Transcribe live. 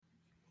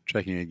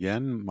Checking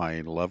again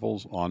my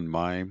levels on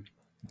my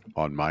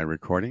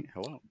recording.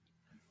 Hello.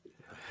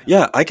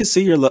 Yeah, I can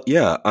see and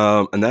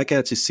I can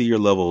actually see your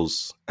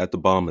levels at the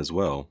bottom as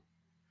well.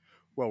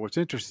 Well, what's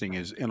interesting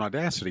is in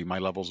Audacity, my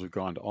levels have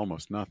gone to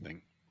almost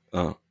nothing,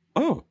 Uh,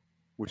 oh,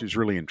 which is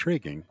really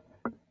intriguing.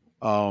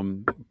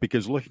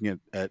 Because looking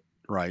at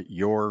right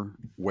your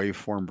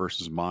waveform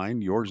versus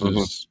mine, yours mhm.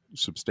 is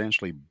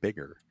substantially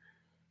bigger.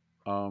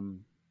 Um,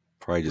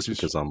 Probably just which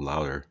is because I'm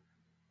louder.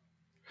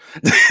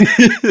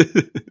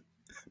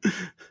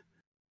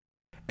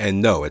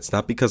 And no, it's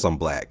not because I'm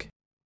black.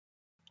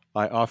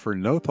 I offer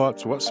no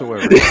thoughts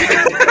whatsoever. To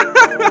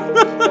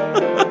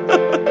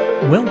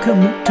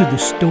Welcome to the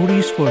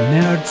Stories for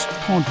Nerds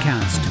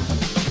podcast.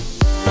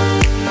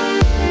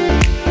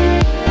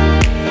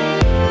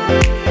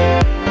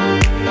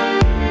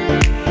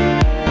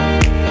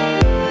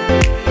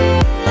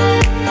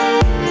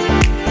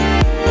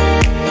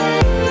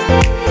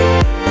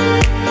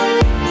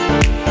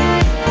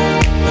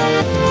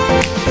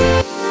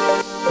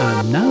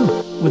 And now,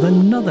 with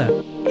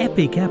another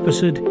epic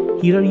episode,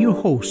 here are your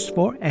hosts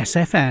for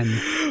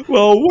SFN.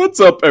 Well, what's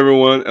up,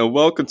 everyone, and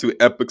welcome to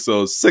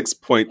episode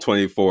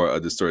 6.24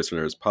 of the Stories for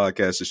Nerds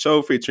podcast, the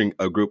show featuring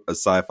a group of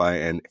sci-fi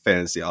and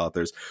fantasy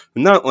authors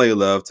who not only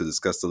love to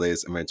discuss the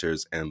latest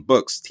adventures in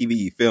books,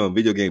 TV, film,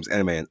 video games,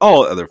 anime, and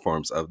all other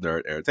forms of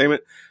nerd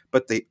entertainment,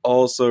 but they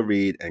also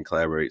read and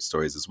collaborate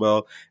stories as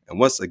well. And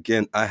once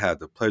again, I have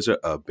the pleasure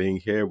of being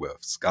here with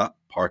Scott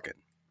Parkin.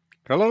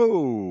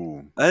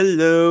 Hello.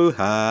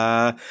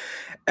 Aloha.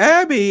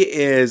 Abby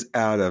is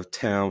out of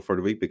town for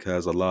the week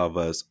because a lot of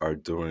us are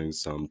doing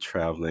some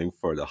traveling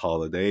for the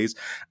holidays.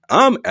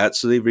 I'm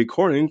actually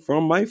recording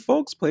from my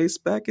folks' place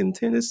back in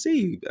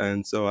Tennessee,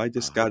 and so I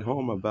just got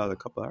home about a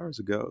couple hours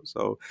ago.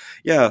 So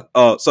yeah,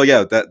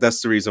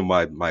 that's the reason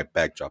why my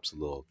backdrop's a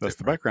little That's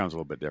the different. background's a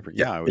little bit different.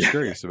 Yeah, I was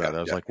curious about it.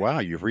 I was like, wow,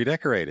 you've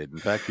redecorated. In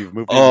fact, you've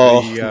moved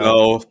Oh into the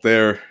no,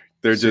 they're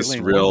just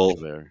ceiling real.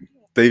 lounge there.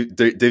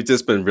 They've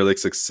just been really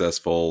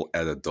successful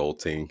at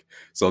adulting,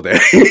 so they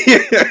they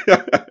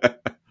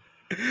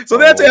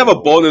actually have a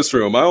bonus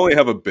room. I only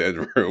have a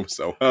bedroom,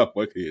 so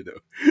what can you do?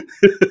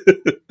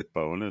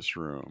 Bonus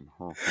room.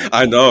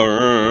 I know,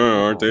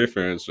 aren't they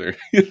fancy?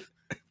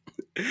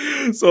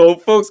 So,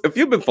 folks, if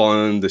you've been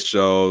following the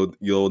show,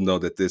 you'll know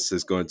that this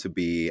is going to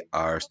be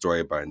our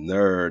Story by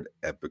Nerd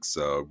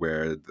episode,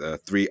 where the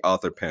three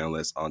author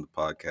panelists on the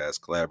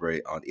podcast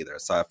collaborate on either a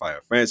sci-fi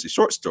or fantasy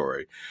short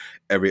story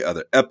every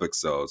other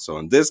episode. So,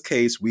 in this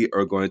case, we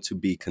are going to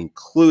be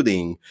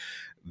concluding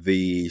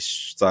the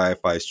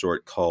sci-fi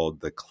short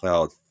called The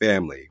Cloud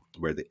Family,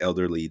 where the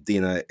elderly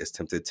Dina is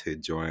tempted to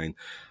join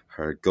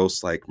her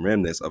ghost-like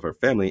remnants of her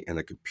family in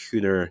a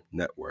computer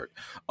network.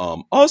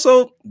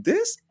 Also,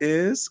 this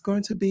is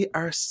going to be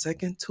our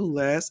second to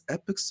last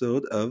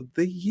episode of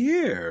the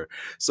year.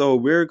 So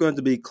we're going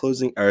to be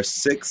closing our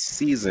sixth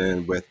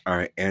season with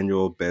our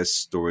annual best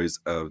stories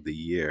of the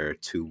year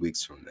 2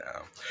 weeks from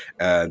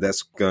now.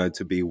 That's going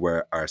to be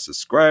where our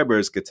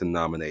subscribers get to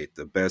nominate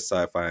the best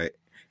sci-fi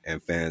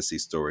and fantasy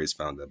stories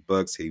found in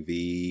books,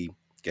 TV,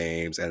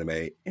 games,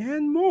 anime,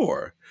 and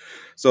more.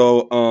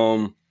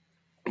 So,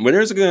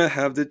 winners are going to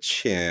have the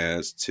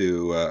chance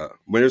to,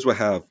 winners will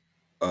have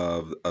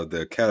of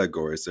the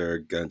categories. They're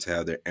going to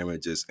have their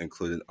images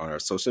included on our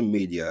social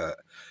media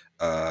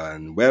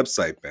and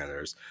website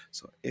banners.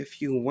 So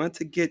if you want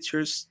to get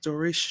your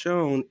story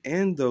shown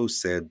in those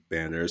said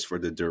banners for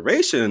the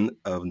duration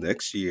of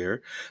next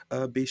year,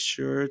 be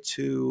sure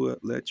to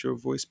let your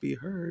voice be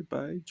heard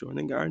by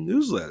joining our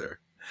newsletter.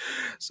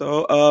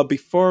 So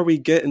before we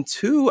get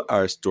into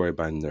our Story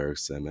by Nerd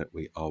segment,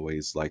 we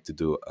always like to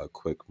do a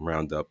quick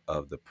roundup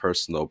of the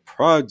personal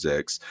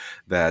projects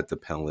that the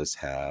panelists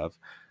have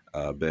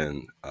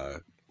been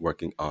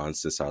working on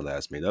since our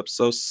last meetup.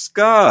 So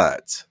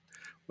Scott,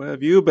 what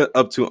have you been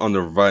up to on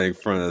the writing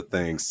front of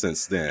things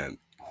since then?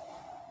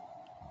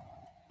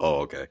 Oh,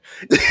 okay.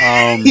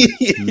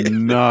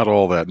 Not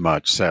all that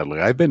much,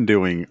 sadly. I've been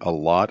doing a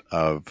lot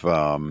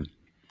of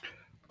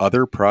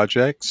other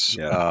projects.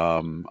 Yeah.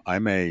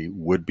 I'm a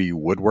would-be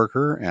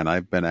woodworker, and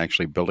I've been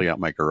actually building out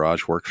my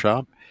garage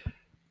workshop.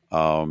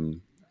 And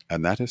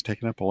that has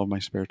taken up all of my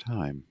spare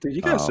time. Dude,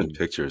 you got some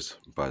pictures,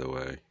 by the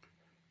way.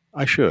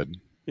 I should.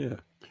 Yeah.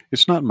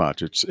 It's not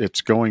much.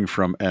 It's going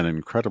from an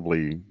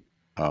incredibly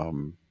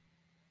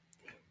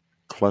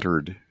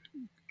cluttered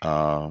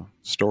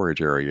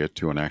storage area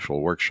to an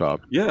actual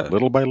workshop. Yeah.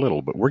 Little by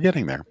little, but we're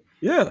getting there.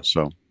 Yeah.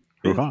 So,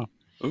 hoo-ha.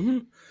 Mm-hmm.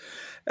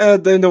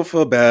 Then don't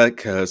feel bad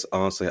because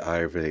honestly, I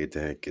really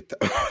didn't get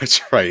that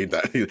much right.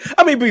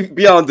 I mean,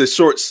 beyond the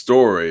short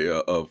story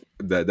of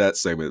that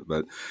segment,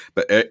 but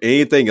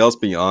anything else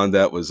beyond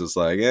that was just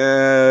like,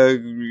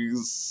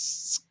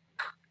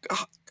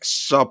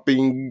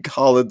 shopping,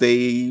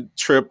 holiday,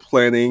 trip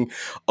planning.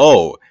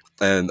 Oh,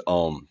 and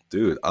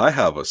dude, I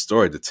have a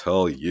story to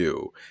tell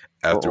you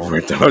after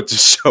we're done with the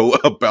show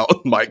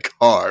about my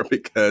car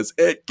because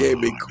it gave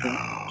me cool.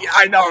 No. Yeah,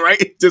 I know,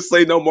 right? Just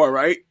say no more,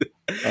 right?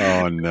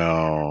 Oh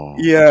no.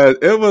 Yeah,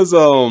 it was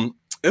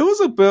it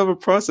was a bit of a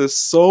process,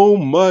 so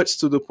much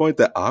to the point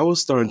that I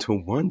was starting to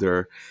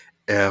wonder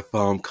if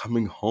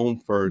coming home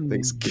for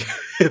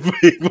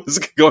Thanksgiving was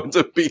going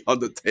to be on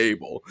the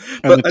table.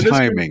 And the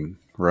timing,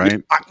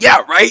 right?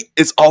 Yeah, right.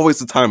 It's always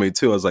the timing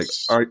too. I was like,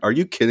 are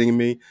you kidding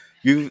me?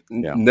 You've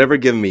never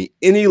given me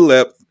any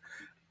lip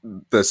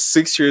the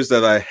 6 years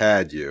that I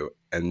had you,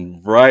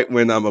 and right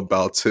when I'm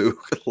about to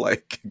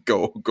like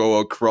go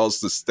across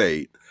the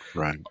state,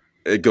 right?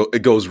 It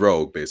goes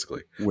rogue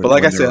basically. But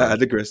like I said, I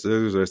digress.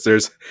 There's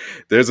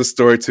a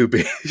story to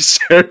be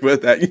shared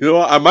with that. You know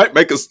what? I might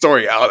make a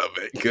story out of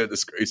it.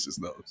 Goodness gracious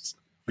knows.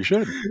 We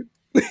should.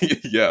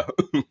 Yeah.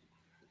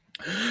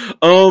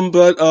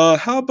 But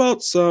how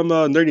about some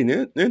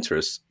nerdy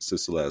interests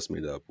since the last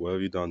meetup? What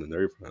have you done the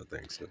nerdy front of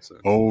things since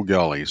then? Oh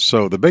golly!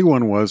 So the big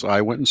one was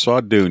I went and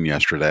saw Dune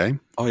yesterday.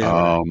 Oh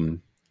yeah.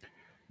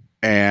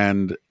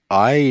 And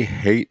I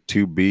hate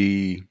to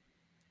be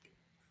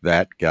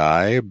that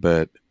guy,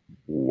 but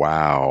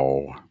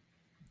wow.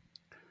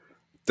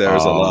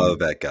 There's a lot of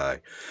that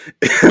guy.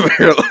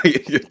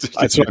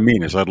 That's what I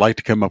mean. Is I'd like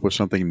to come up with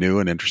something new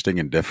and interesting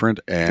and different.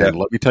 And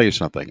let me tell you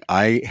something.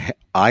 I've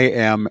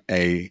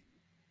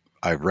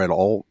read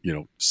all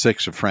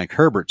 6 of Frank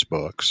Herbert's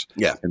books.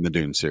 In the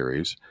Dune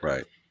series.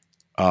 Right.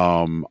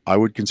 I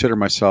would consider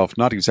myself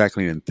not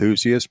exactly an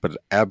enthusiast, but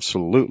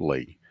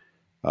absolutely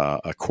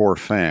a core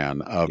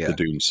fan of the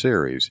Dune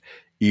series.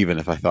 Even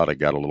if I thought I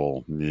got a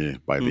little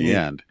by the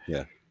end.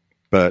 Yeah.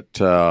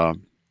 But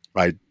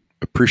I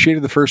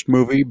appreciated the first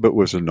movie, but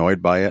was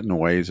annoyed by it in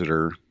ways that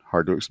are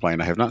hard to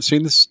explain. I have not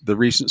seen the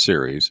recent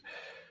series,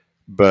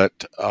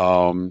 but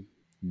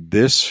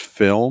this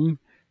film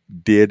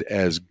did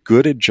as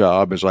good a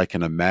job as I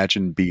can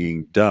imagine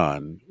being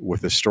done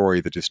with a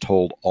story that is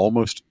told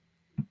almost,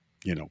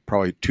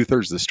 probably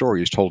 2/3 of the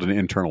story is told in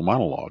internal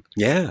monologue.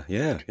 Yeah.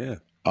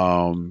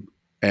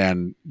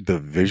 And the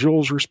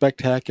visuals were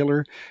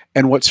spectacular.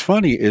 And what's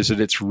funny is that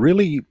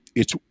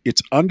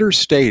it's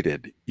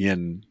understated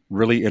in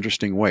really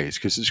interesting ways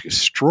because it's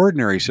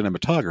extraordinary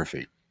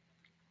cinematography.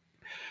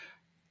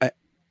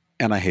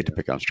 And I hate to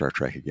pick on Star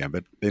Trek again,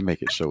 but they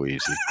make it so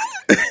easy.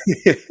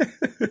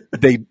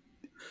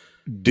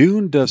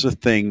 Dune does a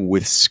thing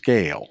with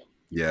scale.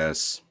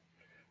 Yes.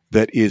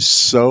 That is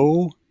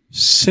so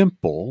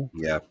simple.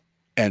 Yeah.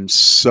 And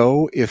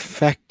so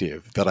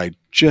effective that I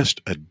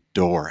just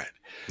adore it.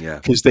 Yeah.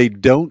 Because they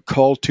don't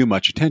call too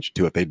much attention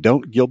to it. They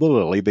don't gild the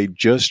lily.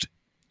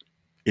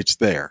 It's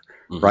there,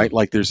 right?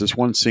 Like there's this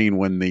one scene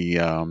when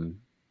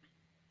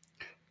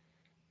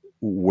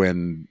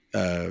when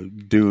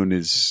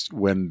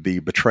the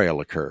betrayal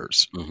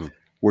occurs,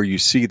 where you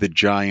see the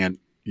giant,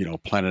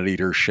 planet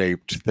eater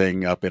shaped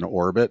thing up in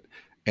orbit,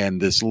 and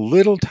this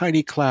little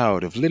tiny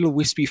cloud of little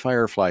wispy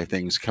firefly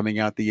things coming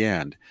out the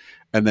end.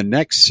 And the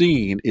next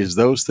scene is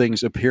those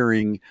things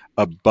appearing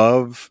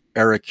above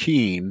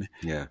Arrakeen,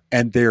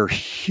 and they're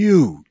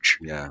huge.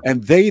 Yeah.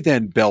 And they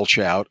then belch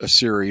out a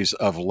series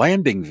of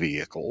landing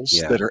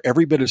vehicles that are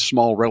every bit as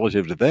small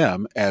relative to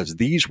them as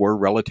these were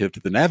relative to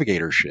the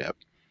navigator ship.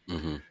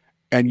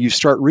 And you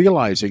start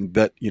realizing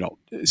that,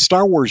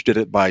 Star Wars did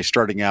it by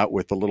starting out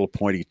with the little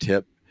pointy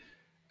tip,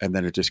 and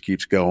then it just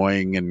keeps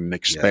going and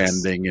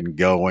expanding and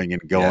going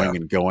and going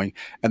and going.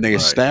 And they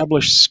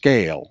establish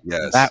scale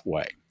that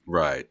way.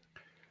 Right.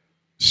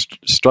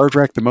 Star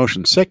Trek The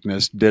Motion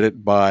Sickness did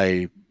it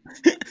by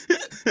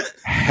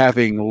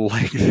having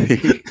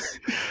lengthy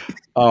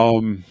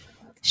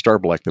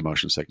Starblek The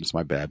Motion Sickness,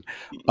 my bad.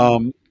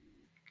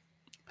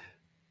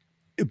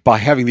 By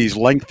having these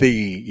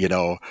lengthy,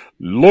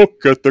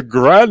 look at the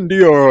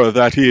grandeur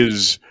that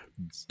is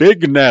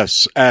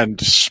bigness and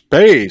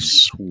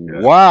space.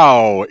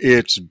 Wow,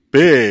 it's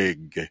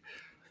big.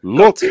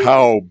 Look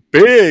how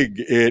big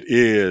it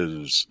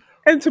is.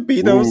 And to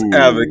be those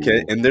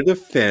advocate in their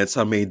defense,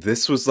 I mean,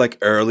 this was like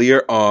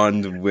earlier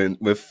on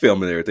with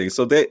film and everything.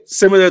 So that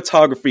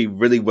cinematography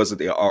really wasn't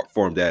the art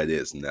form that it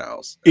is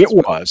now. So it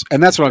was.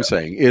 And that's what I'm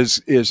saying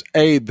is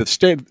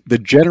the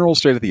general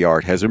state of the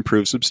art has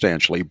improved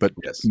substantially. But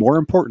more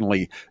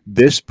importantly,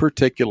 this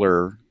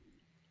particular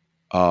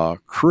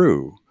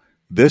crew,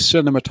 this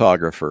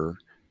cinematographer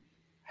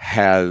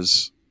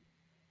has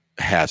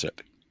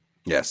it.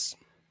 Yes.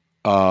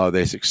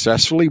 They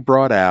successfully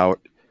brought out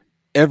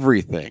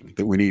everything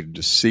that we needed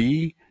to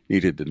see,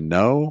 needed to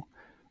know.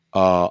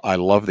 I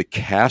love the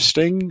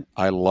casting.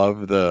 I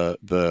love the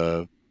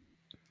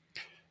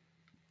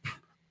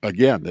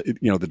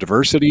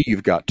diversity.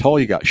 You've got tall,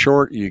 you got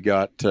short, you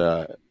got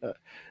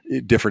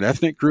different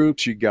ethnic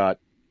groups, you got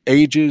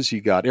ages, you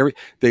got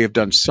they have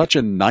done such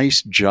a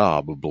nice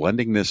job of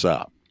blending this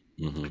up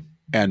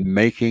and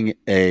making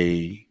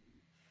a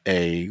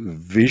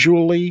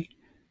visually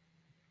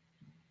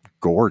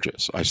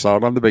gorgeous. I saw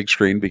it on the big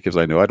screen because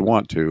I knew I'd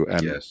want to.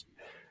 And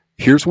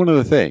here's one of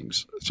the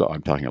things. So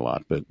I'm talking a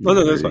lot, but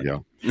there you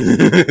go.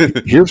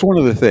 Here's one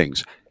of the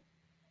things.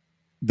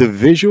 The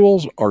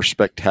visuals are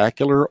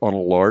spectacular on a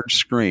large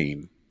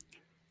screen.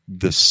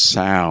 The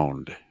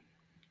sound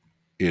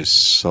is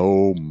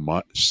so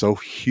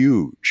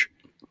huge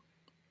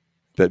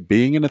that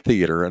being in a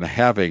theater and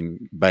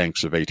having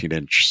banks of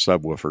 18-inch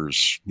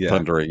subwoofers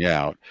thundering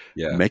out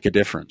make a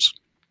difference.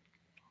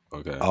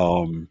 Okay.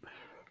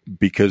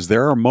 Because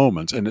there are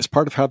moments, and it's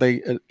part of how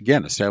they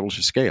again establish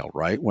a scale,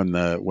 right? When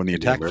the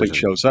attack fleet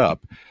shows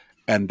up,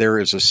 and there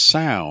is a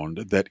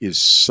sound that is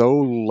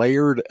so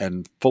layered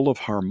and full of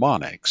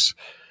harmonics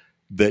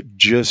that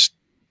just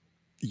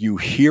you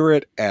hear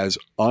it as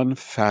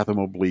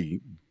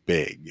unfathomably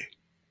big,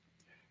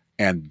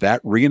 and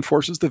that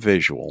reinforces the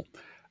visual.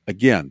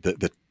 Again,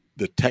 the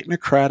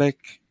technocratic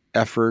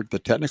effort, the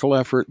technical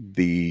effort,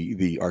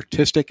 the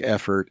artistic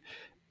effort.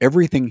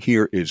 Everything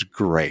here is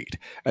great,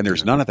 and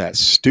there's none of that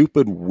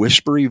stupid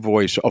whispery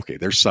voice. Okay,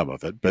 there's some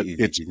of it, but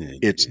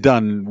it's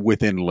done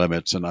within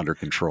limits and under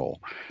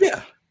control.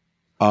 Yeah.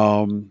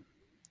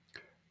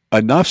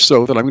 Enough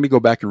so that I'm going to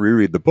go back and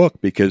reread the book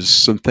because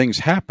some things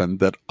happen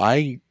that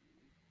I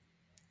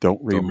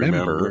don't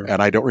remember,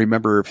 and I don't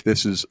remember if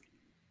this is.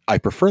 I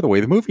prefer the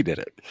way the movie did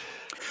it.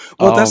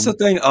 Well, that's the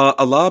thing.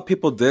 A lot of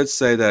people did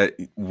say that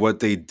what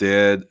they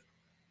did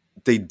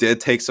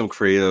take some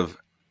creative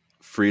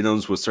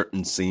freedoms with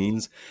certain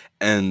scenes,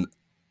 and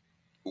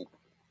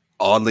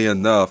oddly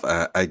enough,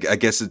 I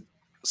guess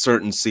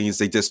certain scenes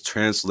they just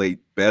translate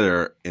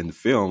better in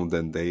film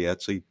than they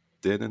actually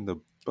did in the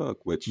book,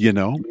 which you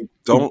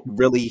don't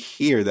really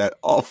hear that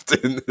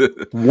often.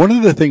 One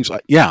of the things,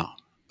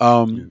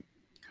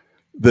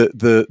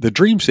 the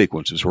dream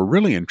sequences were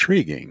really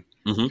intriguing.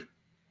 Mm-hmm.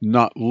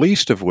 Not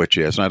least of which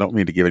is, and I don't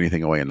mean to give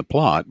anything away in the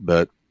plot,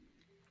 but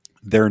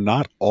they're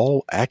not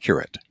all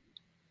accurate.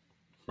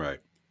 Right.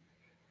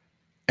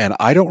 And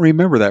I don't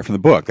remember that from the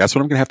book. That's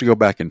what I'm going to have to go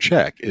back and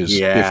check. Is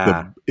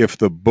if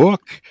the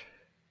book,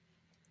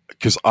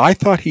 because I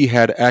thought he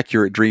had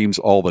accurate dreams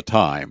all the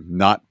time,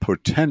 not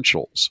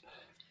potentials.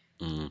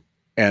 Mm.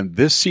 And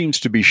this seems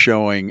to be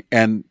showing,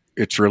 and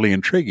it's really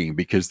intriguing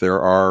because there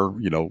are,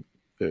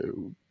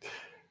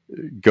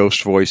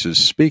 ghost voices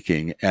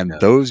speaking, and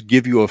those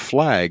give you a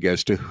flag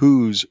as to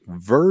whose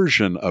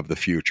version of the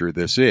future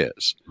this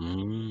is.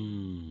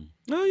 Mm.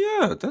 Oh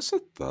yeah, that's a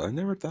thought. I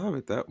never thought of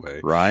it that way.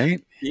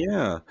 Right?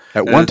 Yeah.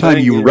 At one time,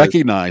 you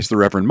recognize the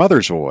Reverend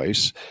Mother's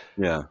voice.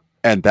 Yeah.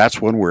 And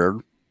that's one where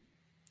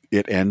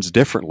it ends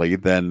differently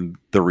than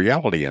the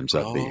reality ends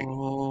up being.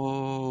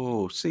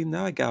 Oh, see,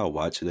 now I gotta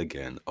watch it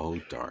again. Oh,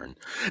 darn.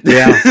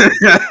 Yeah.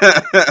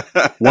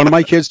 One of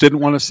my kids didn't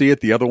want to see it.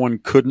 The other one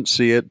couldn't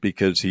see it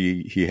because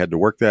he had to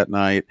work that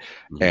night.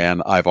 Mm-hmm.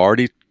 And I've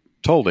already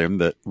told him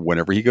that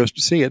whenever he goes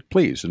to see it,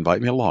 please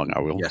invite me along. I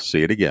will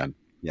see it again.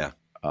 Yeah.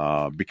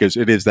 Because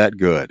it is that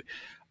good.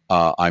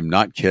 I'm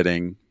not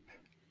kidding.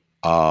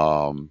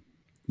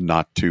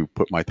 Not to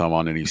put my thumb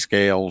on any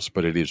scales,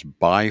 but it is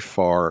by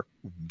far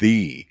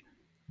the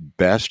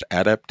best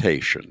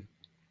adaptation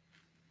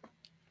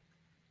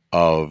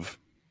of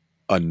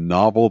a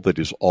novel that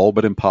is all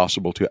but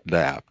impossible to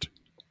adapt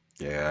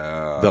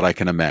that I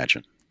can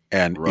imagine.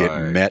 And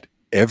it met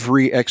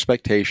every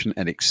expectation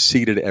and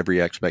exceeded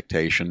every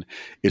expectation.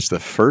 It's the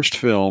first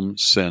film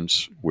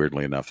since,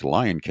 weirdly enough, The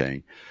Lion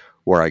King,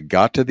 where I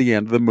got to the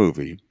end of the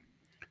movie.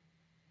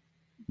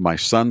 My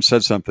son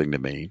said something to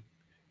me,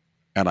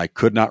 and I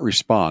could not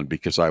respond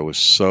because I was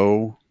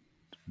so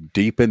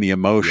deep in the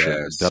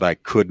emotion that I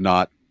could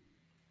not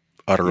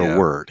utter a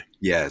word.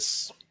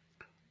 Yes.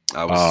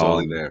 I was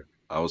totally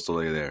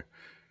there.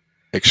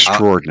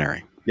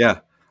 Extraordinary.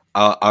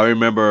 I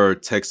remember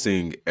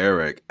texting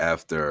Eric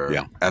after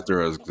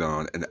I was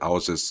gone, and I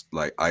was just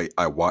like, I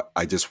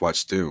just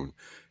watched Dune. ...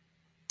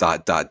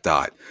 Like,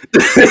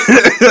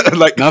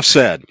 enough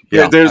said.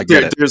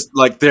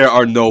 There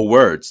are no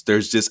words.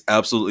 There's just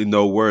absolutely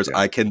no words.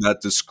 I cannot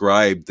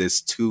describe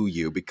this to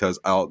you because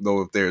I don't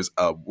know if there's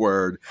a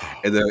word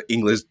in the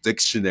English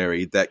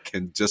dictionary that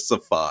can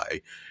justify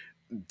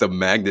the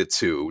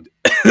magnitude.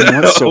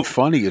 And what's so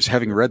funny is,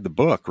 having read the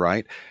book,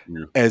 right?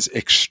 Yeah. As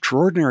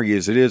extraordinary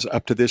as it is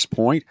up to this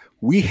point,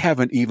 we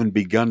haven't even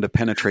begun to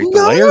penetrate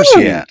the layers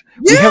yet.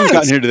 Yes. We haven't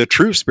gotten into the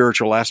true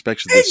spiritual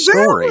aspects of the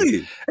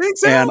story.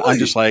 Exactly. And I'm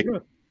just like,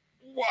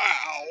 wow.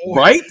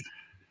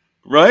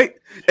 Right?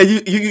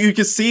 And you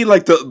can see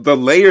like the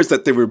layers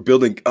that they were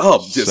building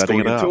up, just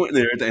setting going into it and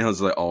everything. I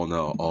was like, oh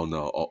no,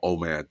 oh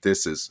man,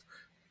 this is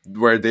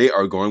where they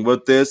are going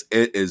with this.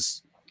 It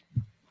is.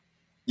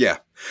 Yeah.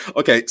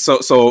 Okay.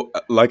 So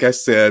like I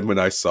said, when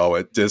I saw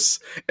it,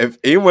 just if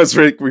anyone's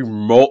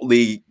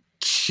remotely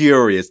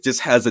curious, just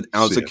has an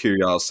ounce of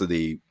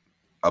curiosity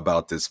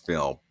about this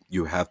film,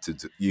 you have to.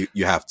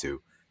 You have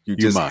to. You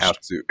just have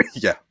to.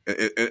 Yeah.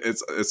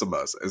 It's a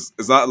must.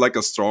 It's not like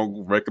a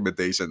strong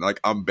recommendation. Like,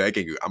 I'm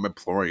begging you. I'm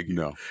imploring you.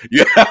 No.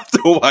 You have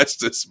to watch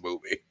this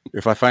movie.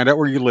 If I find out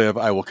where you live,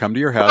 I will come to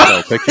your house.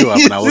 I'll pick you up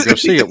and I will go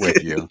see it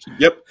with you.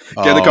 Yep.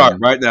 Get in the car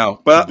right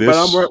now. But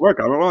I'm at work.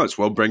 I'm at lunch.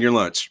 Well, bring your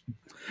lunch.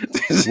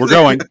 We're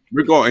going.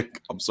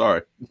 I'm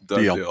sorry.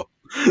 Done deal.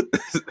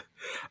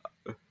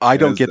 I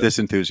don't get this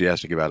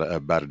enthusiastic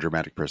about a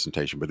dramatic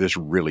presentation, but this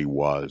really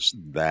was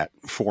that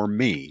for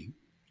me.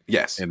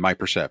 Yes. In my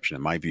perception,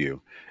 in my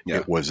view,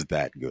 it was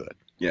that good.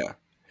 Yeah.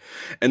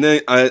 And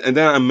then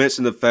I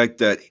mentioned the fact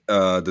that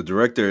the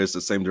director is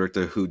the same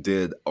director who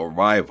did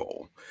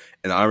Arrival,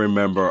 and I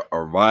remember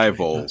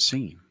Arrival.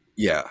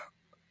 Yeah.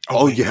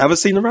 Oh, you haven't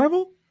seen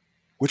Arrival?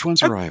 Which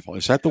one's Arrival?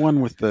 Is that the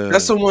one with the?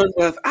 That's the one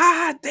with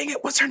dang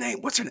it! What's her name?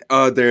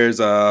 There's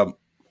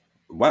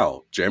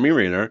Jeremy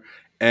Renner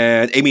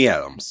and Amy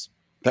Adams.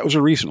 That was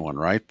a recent one,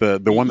 right? The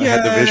one that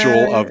had the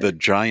visual of the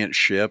giant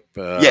ship,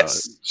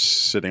 yes,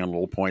 sitting on a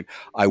little point.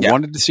 I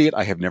wanted to see it.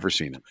 I have never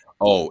seen it.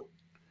 Oh,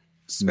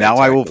 now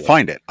I will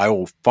find it. I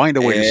will find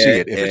a way to see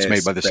it if it's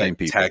made by the same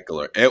people.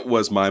 Spectacular! It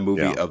was my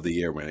movie of the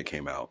year when it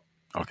came out.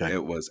 Okay,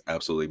 it was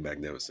absolutely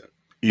magnificent.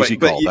 Easy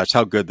call. That's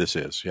how good this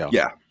is.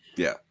 Yeah.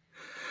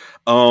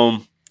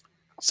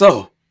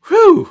 So,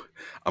 whew,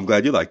 I'm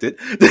glad you liked it.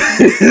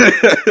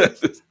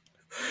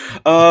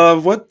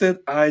 What did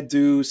I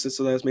do since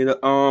the last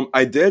meetup?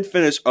 I did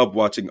finish up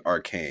watching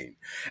Arcane,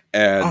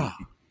 and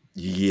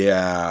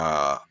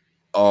wow,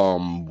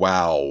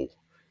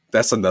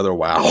 that's another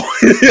wow.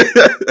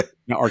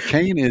 Now,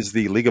 Arcane is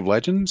the League of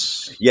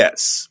Legends?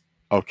 Yes.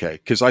 Okay,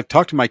 because I've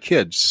talked to my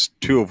kids,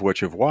 2 of which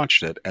have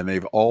watched it, and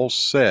they've all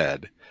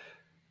said,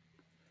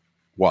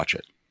 watch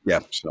it. Yeah.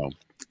 So,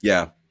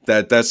 yeah,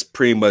 that's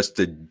pretty much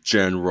the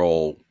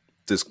general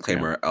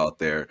disclaimer out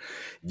there.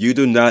 You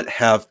do not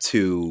have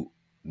to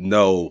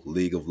know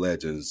League of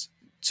Legends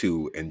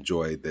to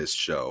enjoy this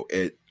show.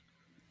 It's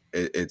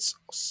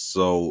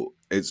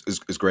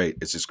great.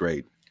 It's just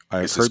great.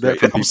 I've heard that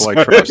from people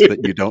I trust,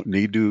 that you don't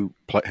need to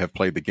have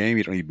played the game.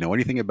 You don't need to know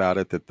anything about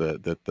it. That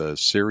the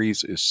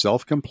series is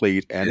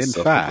self-complete, and in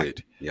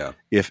fact,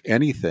 if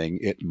anything,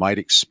 it might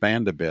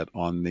expand a bit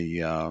on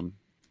the.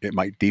 It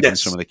might deepen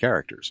some of the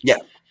characters. Yeah,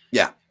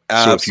 absolutely.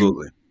 So if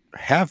you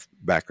have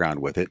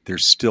background with it,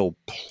 there's still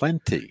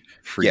plenty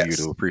for you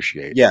to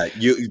appreciate. Yeah,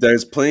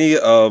 there's plenty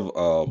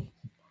of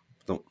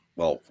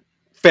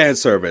fan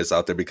service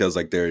out there, because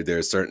like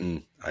there's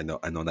certain I know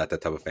not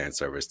that type of fan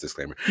service,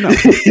 disclaimer. No.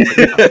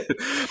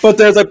 But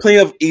there's like plenty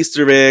of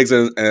Easter eggs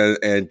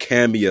and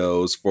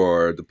cameos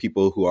for the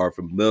people who are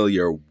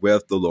familiar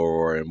with the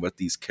lore and with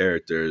these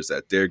characters,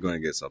 that they're going to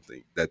get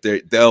something that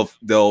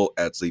they'll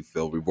actually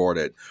feel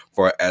rewarded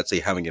for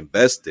actually having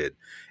invested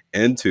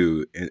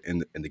into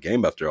in the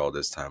game after all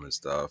this time and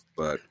stuff.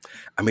 But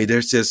I mean,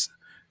 there's just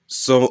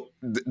so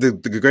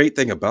the great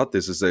thing about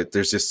this is that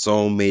there's just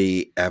so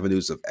many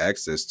avenues of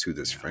access to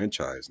this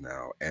franchise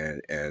now,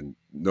 and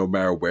no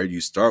matter where you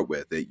start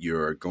with it,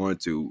 you're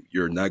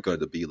not going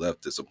to be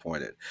left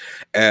disappointed.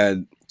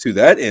 And to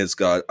that end,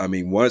 Scott, I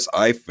mean, once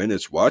I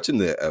finished watching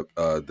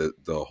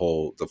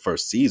the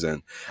first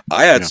season,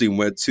 I actually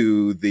went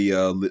to the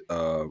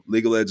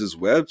League of Legends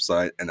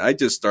website, and I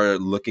just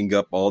started looking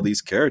up all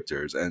these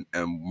characters and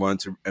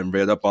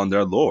read up on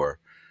their lore.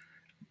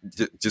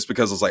 Just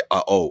because it's like,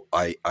 I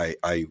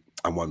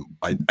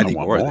need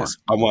more of this.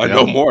 I want to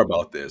know more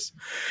about this.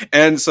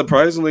 And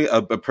surprisingly,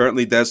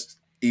 apparently that's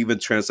even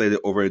translated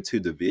over into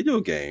the video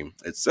game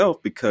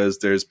itself, because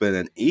there's been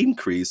an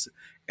increase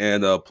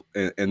in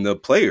the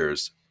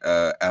players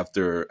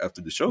after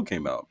the show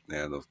came out.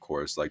 And of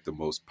course, like, the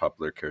most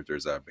popular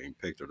characters that are being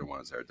picked are the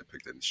ones that are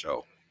depicted in the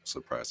show.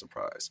 Surprise,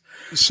 surprise.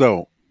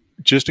 So,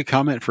 just a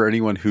comment for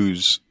anyone who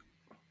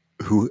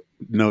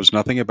knows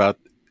nothing about,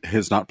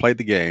 has not played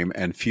the game,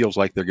 and feels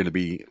like they're going to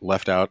be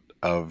left out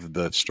of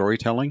the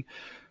storytelling.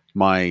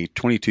 My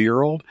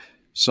 22-year-old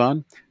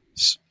son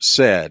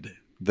said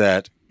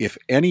that, if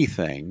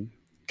anything,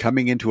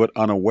 coming into it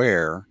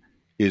unaware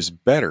is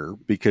better,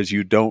 because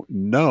you don't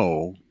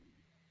know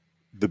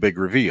the big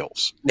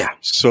reveals. Yeah.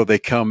 So they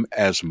come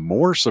as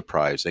more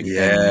surprising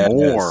and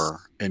more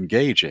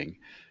engaging,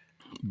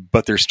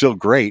 but they're still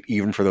great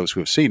even for those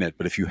who have seen it.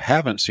 But if you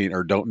haven't seen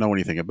or don't know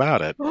anything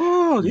about it,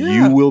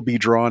 you will be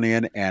drawn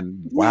in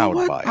and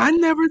wowed by it. I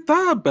never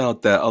thought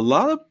about that. A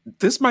lot of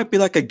this might be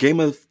like a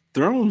Game of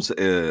Thrones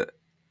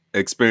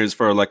experience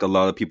for like a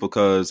lot of people,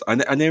 because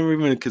I never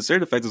even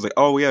considered the fact it's like,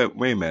 oh yeah,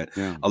 wait a minute,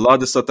 a lot of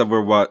the stuff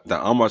that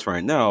I'm watching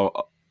right now,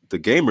 the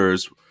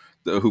gamers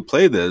who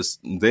play this,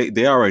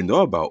 they already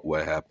know about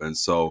what happens.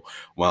 So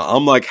while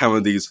I'm like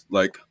having these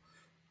like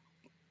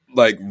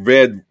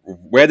red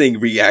wedding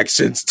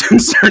reactions to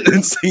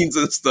certain scenes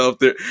and stuff,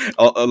 there,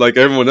 like,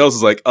 everyone else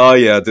is like, oh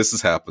yeah, this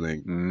is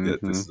happening. Mm-hmm. Yeah,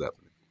 this is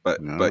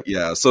happening. But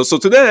yeah, so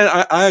to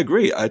that, I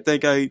agree. I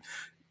think I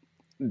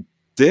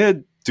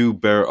did do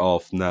better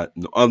off not.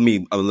 I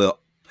mean, a little,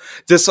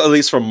 just at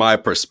least from my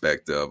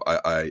perspective,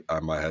 I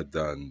might have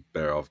done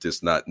better off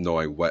just not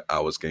knowing what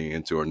I was getting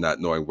into, or not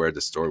knowing where the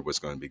story was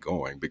going to be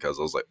going, because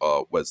I was like,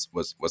 oh, what's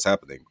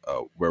happening?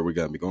 Where are we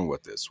going to be going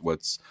with this?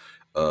 What's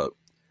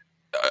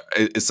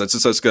is such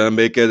and such gonna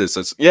make it? It's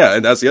such,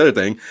 and that's the other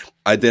thing.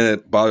 I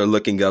didn't bother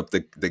looking up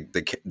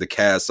the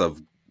cast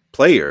of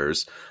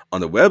players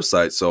on the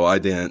website, so I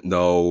didn't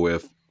know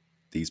if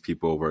these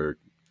people were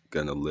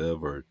gonna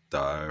live or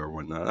die or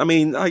whatnot. I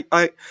mean, I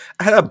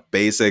had a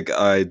basic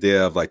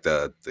idea of like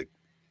the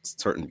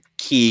certain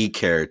key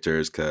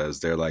characters,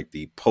 because they're like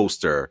the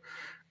poster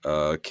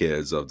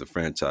kids of the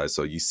franchise,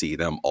 so you see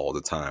them all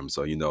the time,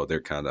 so you know they're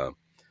kind of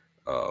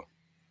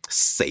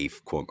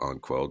safe, quote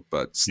unquote,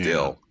 but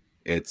still,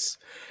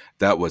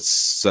 that was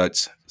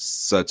such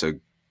a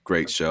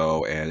great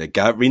show, and it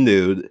got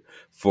renewed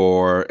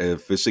it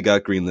officially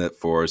got greenlit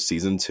for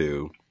season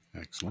 2.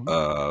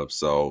 Excellent.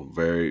 So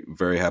very,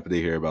 very happy to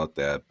hear about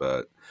that.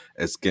 But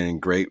it's getting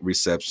great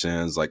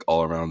receptions like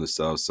all around the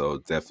stuff. So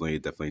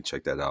definitely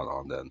check that out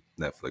on the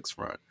Netflix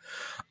front.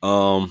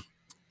 I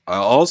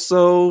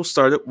also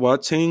started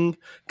watching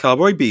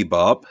Cowboy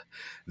Bebop.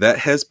 That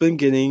has been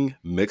getting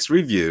mixed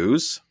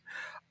reviews.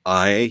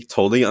 I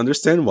totally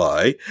understand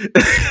why.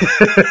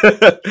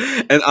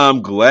 And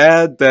I'm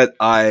glad that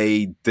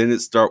I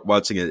didn't start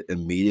watching it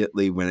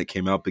immediately when it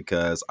came out,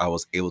 because I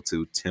was able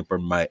to temper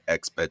my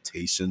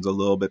expectations a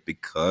little bit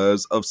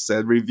because of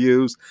said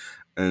reviews.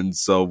 And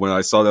so when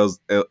I saw those,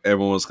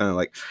 everyone was kind of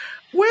like,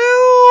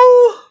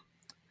 well,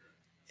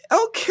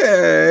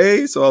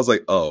 okay. So I was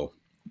like, oh,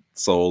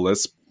 so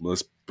let's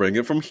bring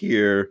it from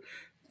here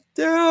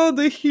down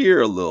to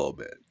here a little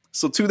bit.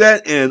 So to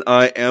that end,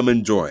 I am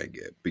enjoying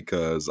it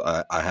because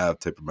I have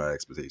tempered my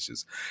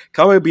expectations.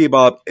 Cowboy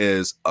Bebop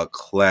is a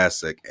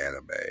classic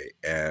anime,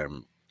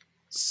 and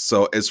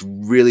so it's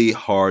really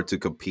hard to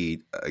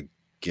compete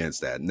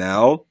against that.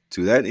 Now,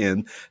 to that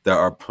end, there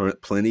are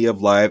plenty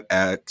of live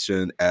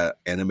action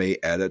anime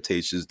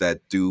adaptations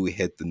that do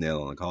hit the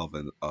nail on the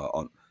coffin,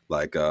 on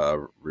like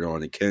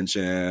Rurouni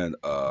Kenshin.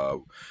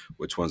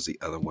 Which one's the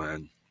other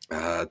one?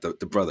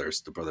 The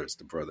brothers.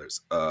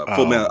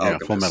 Full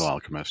Metal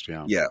Alchemist.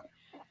 Yeah.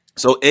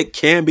 So it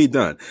can be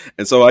done.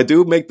 And so I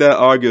do make that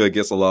argument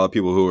against a lot of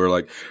people who are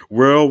like,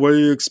 well, what do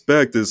you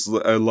expect? It's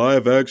a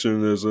live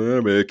action, there's an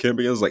anime, it can't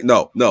be done. It's like,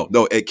 no,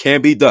 it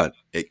can be done.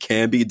 It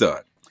can be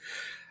done.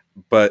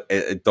 But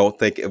I don't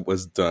think it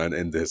was done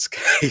in this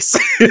case.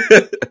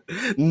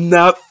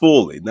 Not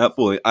fully.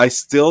 I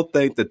still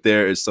think that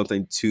there is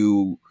something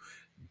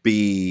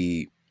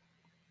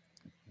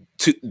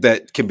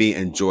that can be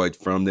enjoyed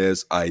from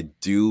this. I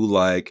do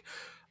like.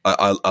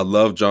 I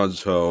love John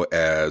Cho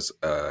as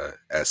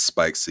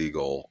Spike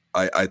Siegel.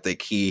 I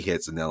think he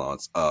hits the nail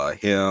on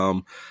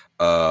him.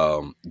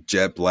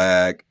 Jet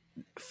Black,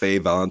 Faye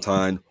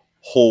Valentine.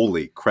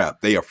 Holy crap,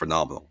 they are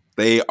phenomenal.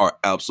 They are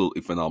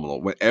absolutely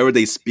phenomenal. Whenever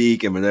they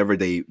speak and whenever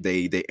they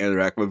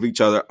interact with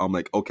each other, I'm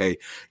like, okay,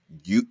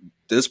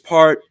 this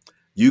part,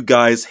 you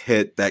guys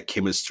hit that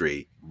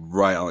chemistry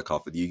right on the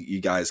coffin. You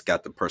guys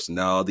got the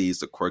personalities,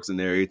 the quirks, and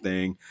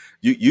everything.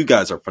 You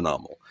guys are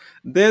phenomenal.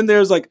 Then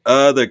there's like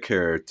other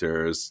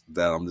characters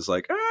that I'm just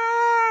like,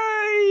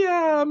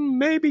 yeah,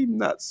 maybe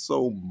not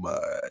so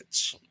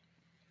much.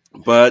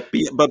 But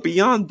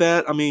beyond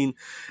that, I mean,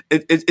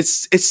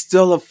 it's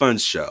still a fun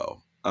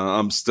show.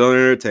 I'm still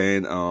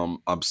entertained.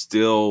 I'm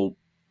still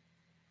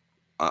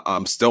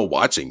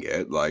watching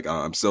it. Like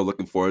I'm still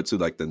looking forward to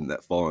like the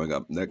following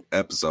up next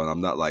episode.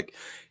 I'm not like,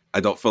 I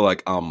don't feel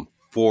like I'm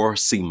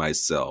forcing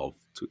myself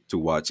to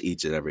watch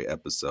each and every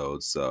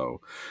episode.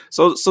 So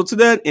to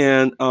that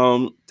end,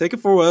 take it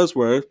for what it's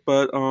worth.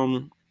 But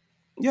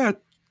yeah,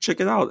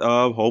 check it out.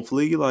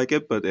 Hopefully you like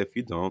it. But if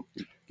you don't,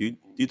 you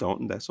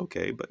don't, and that's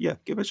okay. But yeah,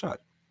 give it a shot.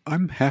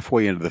 I'm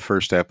halfway into the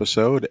first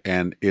episode,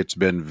 and it's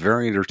been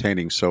very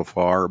entertaining so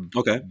far.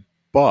 Okay.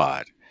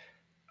 But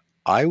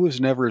I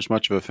was never as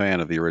much of a fan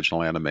of the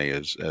original anime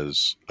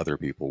as other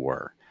people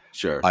were.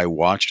 Sure. I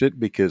watched it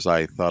because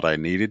I thought I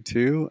needed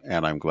to,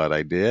 and I'm glad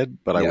I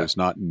did, but I was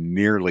not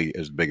nearly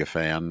as big a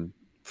fan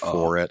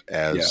for it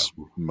as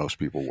most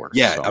people were.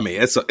 Yeah, so. I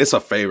mean, it's a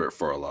favorite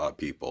for a lot of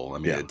people. I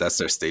mean, that's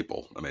their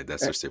staple. I mean,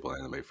 that's their staple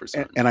anime for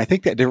certain. And I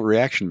think that different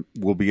reaction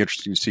will be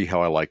interesting to see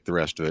how I like the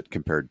rest of it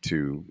compared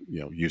to,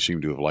 you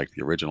seem to have liked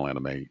the original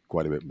anime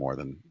quite a bit more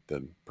than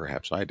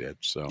perhaps I did.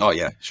 So. Oh,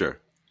 yeah, sure.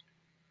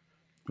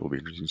 It will be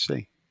interesting to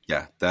see.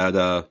 Yeah,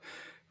 that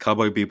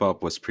Cowboy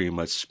Bebop was pretty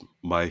much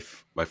my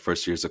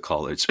first years of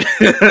college,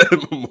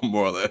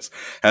 more or less.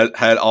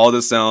 Had all the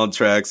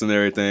soundtracks and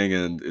everything,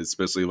 and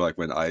especially like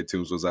when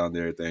iTunes was out and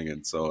everything,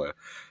 and so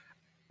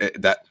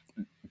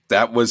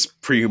that was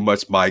pretty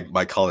much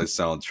my college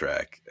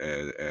soundtrack,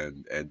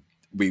 and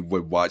we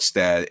would watch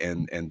that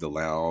in the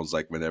lounge,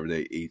 like whenever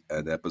an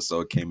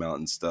episode came out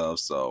and stuff.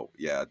 So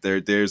yeah,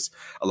 there's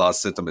a lot of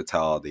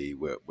sentimentality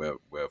with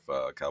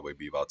Cowboy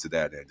Bebop to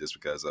that end, just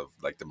because of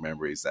like the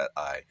memories that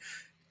I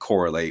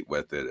correlate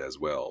with it as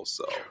well.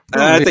 So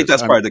I think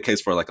that's probably the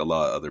case for like a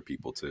lot of other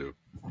people too.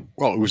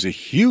 Well, it was a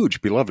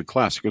huge beloved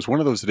classic. It was one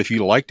of those that if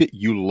you liked it,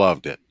 you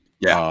loved it.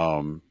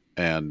 Yeah.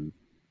 And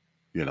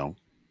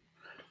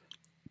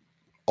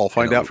I'll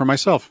find out for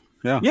myself.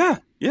 Yeah.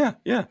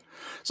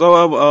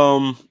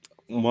 So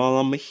while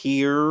I'm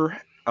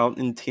here out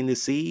in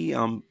Tennessee,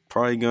 I'm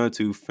probably going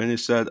to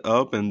finish that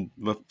up and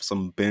with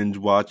some binge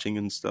watching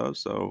and stuff.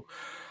 So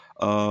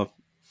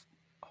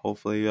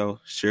hopefully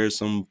I'll share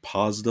some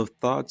positive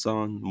thoughts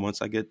on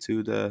once I get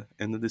to the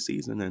end of the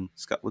season, and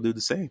Scott will do the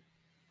same.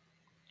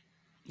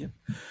 Yeah.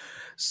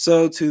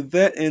 So to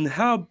that end,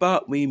 how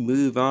about we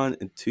move on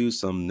into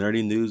some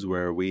nerdy news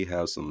where we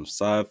have some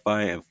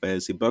sci-fi and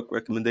fantasy book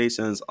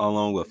recommendations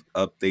along with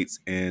updates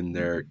in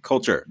their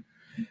culture.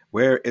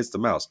 Where is the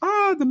mouse?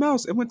 The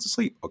mouse. It went to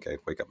sleep. Okay,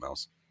 wake up,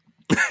 mouse.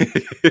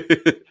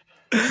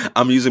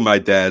 I'm using my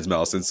dad's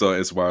mouse, and so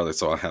it's wireless,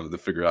 so I'm having to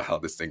figure out how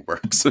this thing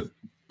works.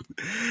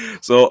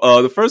 So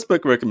the first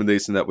book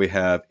recommendation that we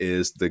have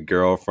is The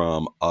Girl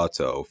from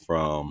Otto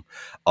from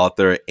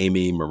author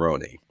Amy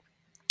Maroney.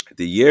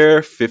 The year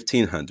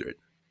 1500.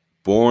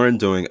 Born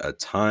during a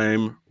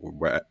time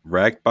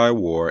racked by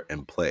war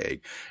and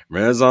plague,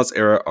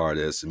 Renaissance-era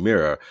artist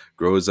Mira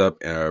grows up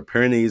in a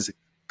Pyrenees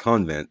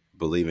convent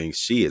believing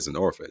she is an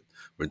orphan.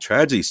 When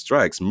tragedy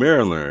strikes,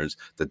 Mira learns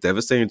the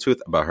devastating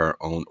truth about her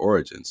own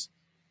origins.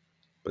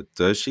 But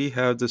does she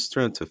have the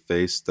strength to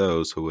face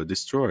those who would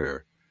destroy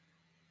her?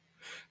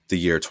 The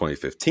year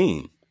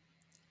 2015.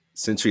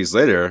 Centuries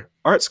later,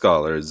 art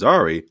scholar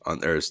Zari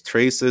unearths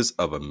traces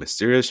of a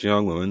mysterious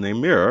young woman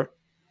named Mira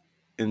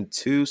in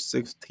two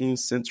 16th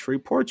century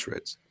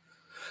portraits.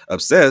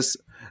 Obsessed,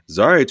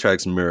 Zari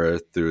tracks Mira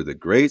through the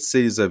great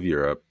cities of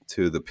Europe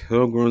to the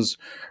pilgrim's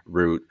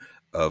route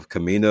of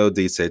Camino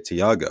de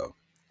Santiago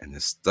and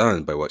is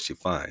stunned by what she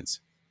finds.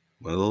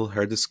 Will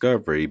her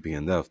discovery be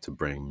enough to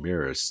bring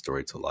Mira's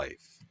story to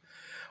life?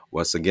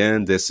 Once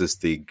again, this is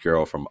The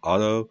Girl from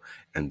Otto,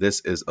 and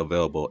this is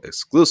available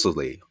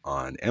exclusively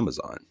on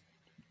Amazon.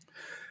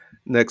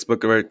 Next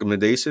book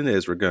recommendation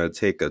is we're going to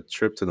take a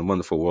trip to the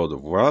wonderful world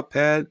of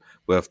Wattpad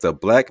with The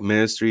Black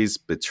Ministry's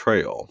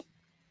Betrayal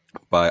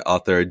by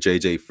author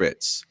J.J.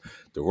 Fritz.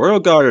 The Royal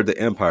Guard of the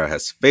Empire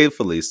has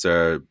faithfully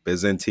served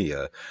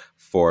Byzantia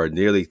for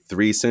nearly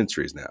 3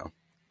 centuries now.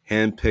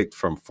 Handpicked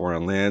from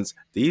foreign lands,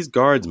 these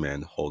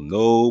guardsmen hold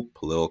no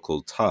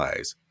political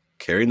ties,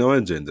 carry no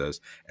agendas,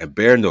 and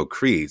bear no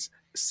creeds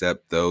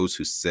except those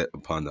who sit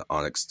upon the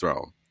onyx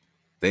throne.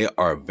 They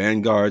are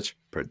vanguards,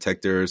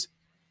 protectors,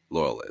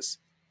 loyalists.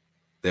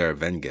 They are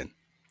Vengan.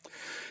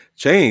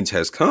 Change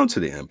has come to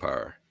the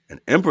empire. An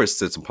empress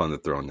sits upon the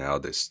throne now,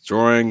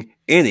 destroying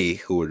any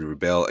who would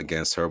rebel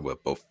against her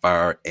with both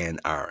fire and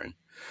iron.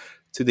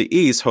 To the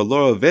east, her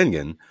loyal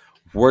Vengan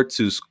work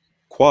to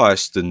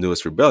quash the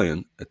newest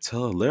rebellion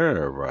until a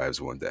letter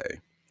arrives one day,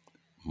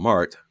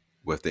 marked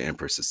with the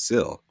empress's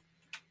seal.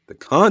 The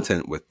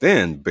content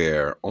within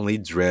bear only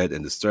dread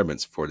and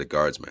disturbance for the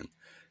guardsmen.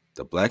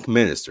 The Black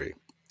Ministry,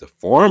 the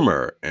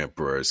former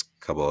emperor's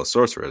cabal of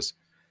sorcerers,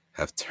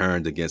 have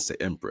turned against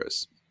the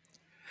empress.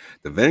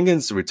 The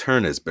Vengans'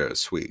 return is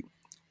bittersweet.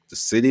 The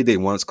city they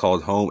once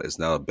called home is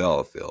now a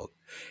battlefield.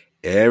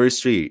 Every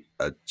street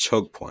a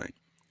choke point.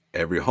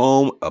 Every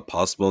home a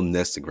possible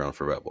nesting ground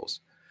for rebels.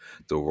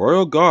 The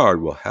Royal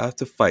Guard will have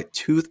to fight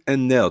tooth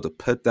and nail to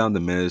put down the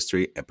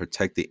ministry and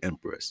protect the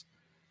empress.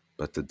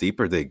 But the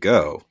deeper they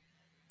go,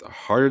 the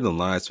harder the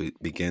lines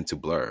begin to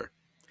blur.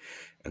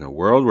 In a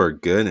world where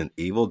good and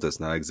evil does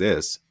not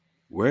exist,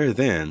 where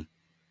then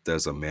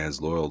does a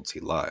man's loyalty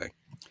lie?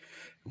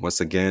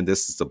 Once again,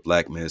 this is The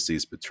Black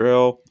Ministry's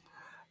Betrayal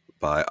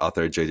by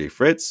author J.J.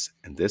 Fritz,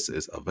 and this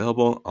is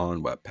available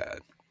on Wattpad.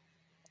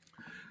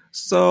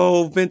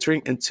 So,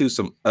 venturing into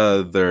some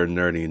other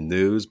nerdy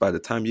news, by the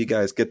time you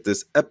guys get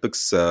this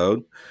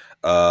episode,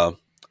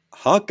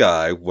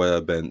 Hawkeye would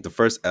have been, the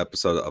first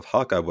episode of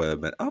Hawkeye would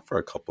have been out for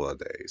a couple of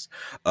days.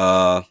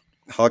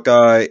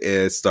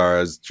 Hawkeye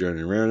stars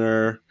Jeremy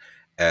Renner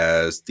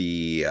as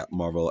the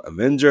Marvel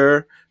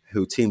Avenger,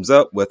 who teams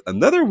up with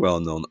another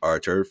well-known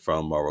archer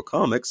from Marvel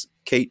Comics,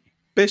 Kate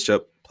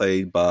Bishop,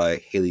 played by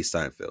Haley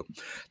Steinfeld.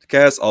 The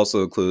cast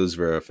also includes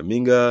Vera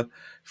Farmiga,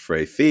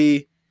 Frey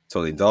Fee,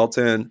 Tony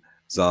Dalton,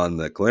 Zahn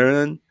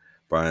McLaren,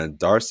 Brian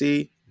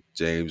Darcy,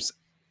 James,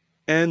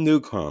 and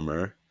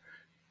newcomer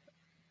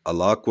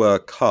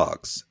Alaqua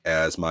Cox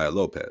as Maya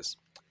Lopez.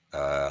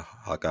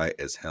 Hawkeye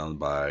is helmed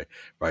by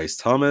Bryce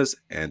Thomas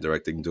and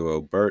directing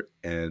duo Bert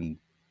and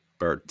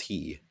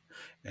Bertie.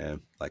 And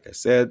like I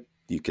said,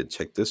 you can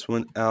check this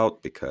one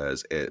out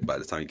because by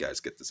the time you guys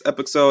get this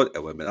episode,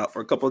 it would have been out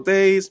for a couple of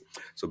days.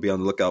 So be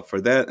on the lookout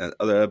for that and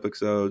other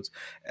episodes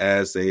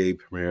as they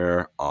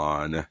premiere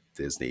on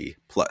Disney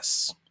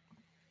Plus.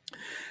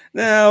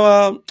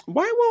 Now,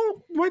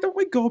 why don't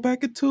we go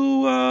back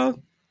into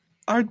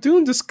our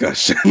Dune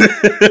discussion?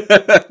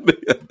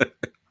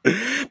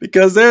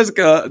 Because there's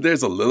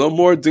a little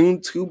more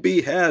Dune to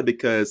be had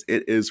because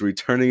it is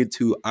returning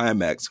to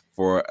IMAX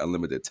for a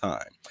limited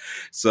time.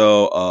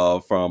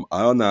 So from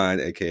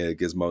Aisle9, aka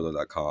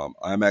Gizmodo.com,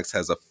 IMAX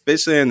has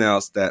officially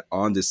announced that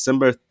on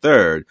December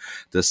 3rd,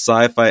 the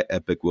sci-fi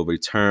epic will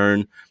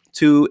return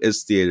to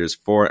its theaters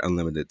for a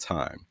limited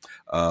time.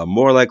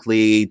 More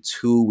likely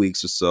 2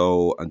 weeks or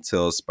so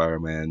until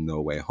Spider-Man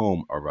No Way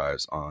Home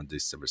arrives on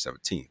December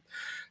 17th.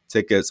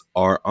 Tickets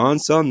are on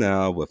sale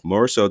now with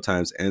more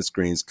showtimes and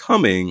screens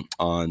coming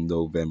on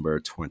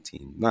November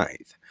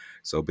 29th.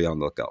 So be on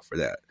the lookout for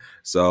that.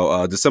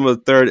 So December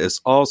 3rd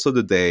is also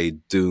the day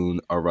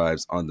Dune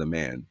arrives on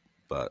demand.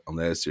 But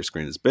unless your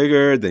screen is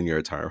bigger than your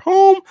entire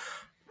home,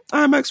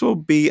 IMAX will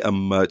be a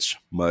much,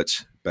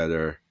 much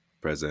better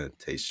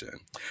presentation.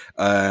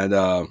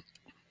 And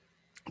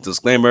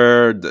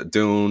disclaimer, the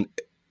Dune,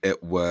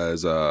 it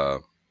was, I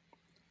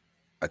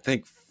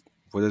think,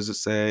 what does it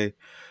say?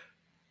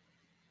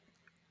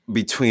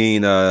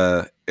 Between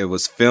it it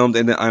was filmed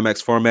in the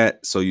IMAX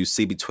format, so you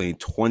see between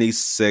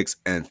 26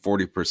 and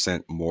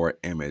 40% more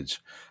image,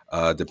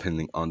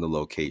 depending on the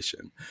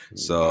location.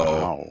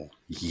 So,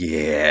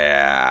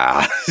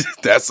 yeah,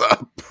 that's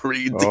a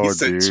pretty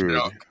decent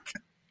chunk.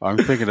 I'm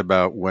thinking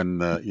about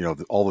when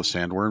all the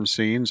sandworm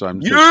scenes.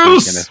 I'm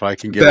just thinking if I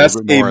can get a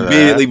little bit more of that.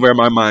 That's immediately where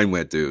my mind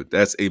went, dude.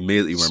 That's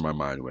immediately where my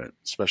mind went.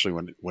 Especially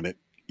when it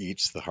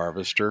eats the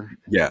harvester.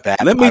 Yeah,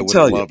 let me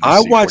tell you,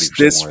 I watched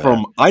this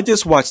from. I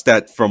just watched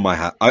that from my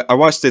house. I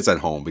watched this at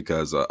home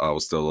because I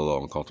was still a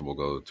little uncomfortable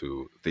going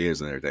to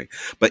theaters and everything.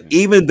 But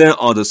even then,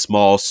 on the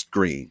small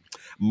screen,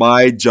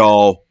 my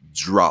jaw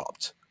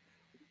dropped.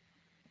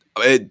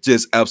 It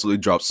just absolutely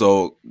dropped.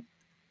 So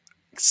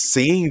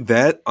seeing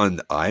that on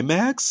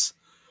IMAX,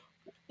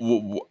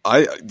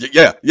 I don't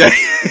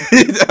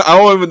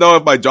even know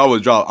if my jaw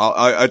was dropped.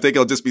 I think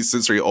it'll just be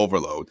sensory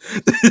overload.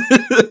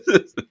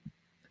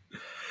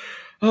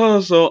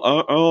 So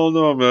I don't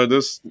know, man.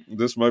 This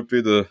might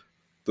be the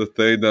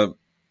thing that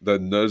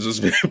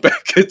nudges me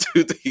back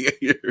into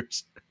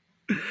theaters.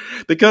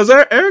 Because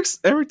Eric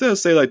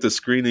does say like the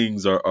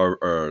screenings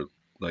are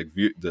like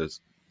the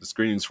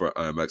screenings for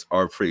IMAX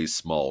are pretty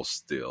small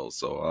still.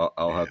 So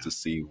I'll have to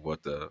see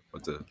what the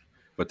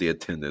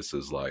attendance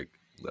is like.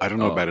 I don't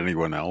know about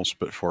anyone else,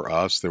 but for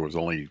us, there was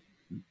only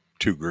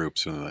 2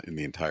 groups in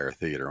the entire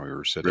theater, and we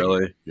were sitting,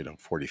 really?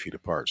 40 feet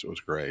apart. So it was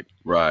great.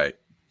 Right.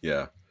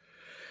 Yeah.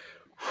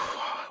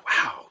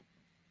 Wow.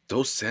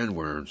 Those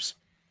sandworms.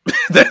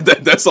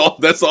 That's all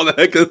that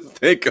I can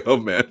think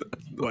of, man.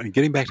 Well, and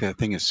getting back to that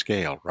thing of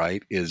scale,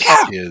 right? Is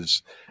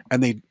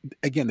and they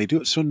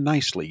do it so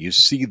nicely. You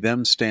see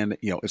them stand.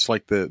 It's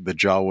like the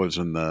Jawas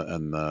and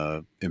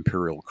the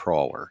Imperial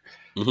Crawler.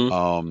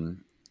 Mm-hmm.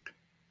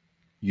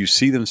 You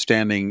see them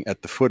standing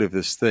at the foot of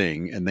this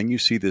thing, and then you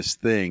see this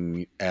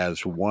thing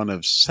as one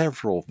of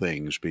several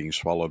things being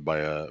swallowed by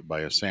a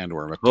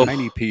sandworm, a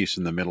tiny piece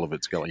in the middle of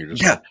its gullet. You're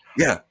just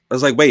yeah. I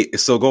was like, wait,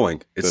 it's still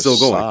going. It's still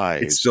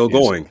going. It's still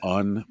going.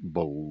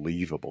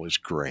 Unbelievable. It's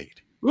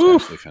great. It's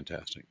absolutely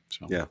fantastic.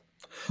 So yeah.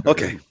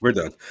 Okay, we're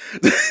done.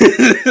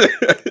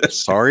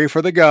 Sorry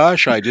for the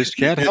gush. I just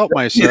can't help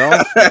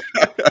myself.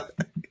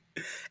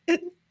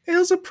 It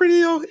was a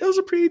pretty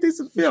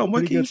decent film.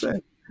 What can you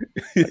say?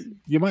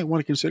 You might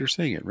want to consider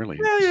seeing it. Really,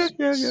 yeah.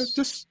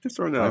 Just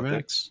throwing it out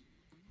there.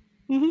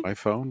 My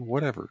phone,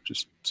 whatever.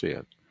 Just see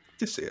it.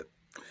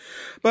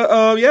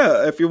 But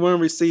if you want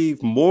to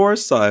receive more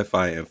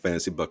sci-fi and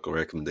fantasy book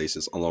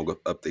recommendations along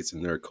with updates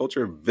in nerd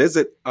culture,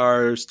 visit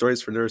our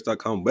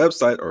storiesfornerds.com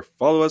website or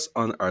follow us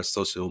on our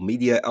social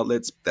media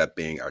outlets, that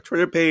being our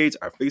Twitter page,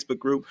 our Facebook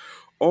group,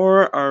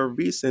 or our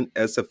recent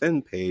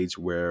SFN page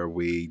where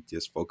we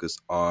just focus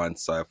on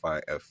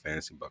sci-fi and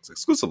fantasy books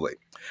exclusively.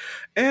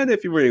 And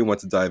if you really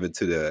want to dive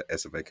into the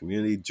SFN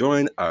community,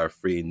 join our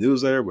free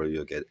newsletter where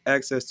you'll get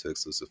access to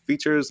exclusive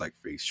features like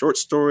free short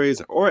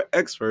stories or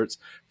excerpts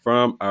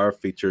from our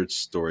featured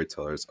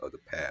storytellers of the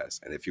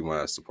past. And if you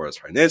want to support us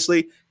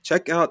financially,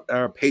 check out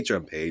our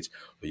Patreon page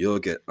where you'll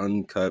get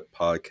uncut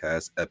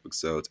podcast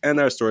episodes and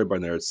our Story by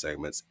Nerds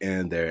segments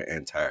in their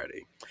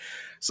entirety.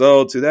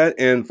 So to that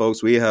end,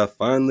 folks, we have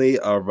finally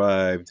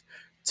arrived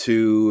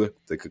to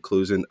the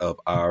conclusion of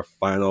our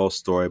final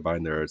Story by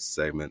Nerds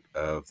segment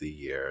of the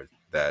year,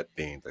 that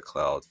being the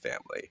Cloud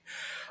family.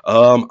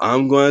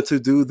 I'm going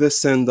to do the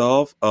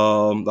send-off.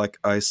 Like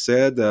I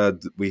said,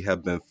 we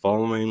have been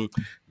following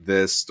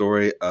this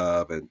story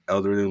of an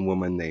elderly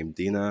woman named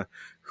Dina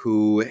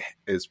who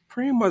is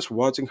pretty much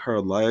watching her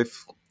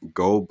life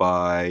go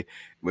by,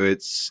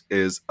 which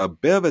is a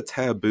bit of a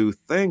taboo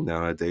thing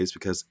nowadays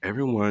because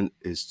everyone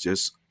is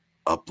just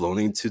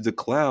uploading to the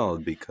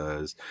cloud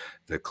because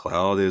the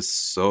cloud is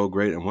so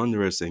great and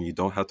wondrous and you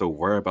don't have to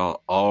worry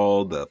about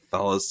all the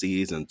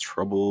fallacies and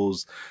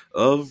troubles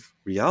of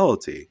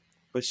reality.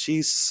 But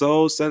she's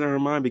so set in her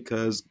mind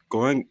because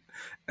going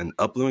and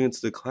uploading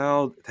into the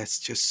cloud, that's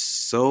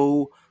just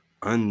so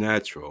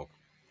unnatural.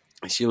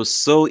 She was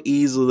so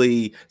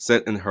easily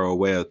set in her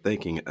way of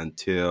thinking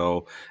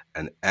until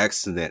an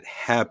accident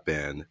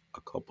happened a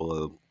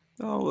couple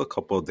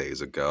of days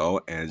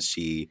ago, and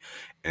she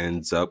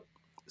ends up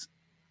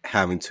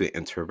having to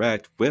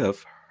interact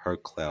with her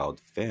cloud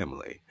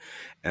family.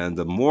 And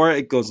the more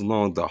it goes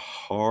along, the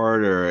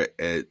harder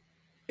it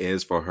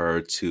is for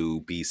her to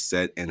be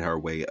set in her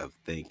way of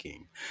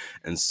thinking.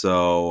 And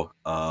so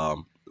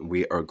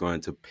we are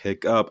going to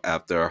pick up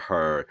after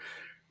her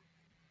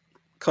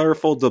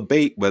colorful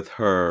debate with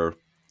her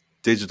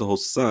digital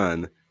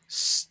son,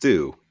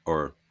 Stu,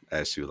 or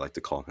as she would like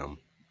to call him,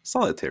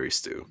 Solitary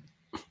Stu.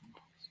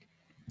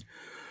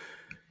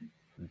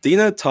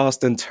 Dina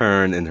tossed and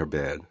turned in her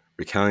bed,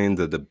 recounting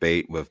the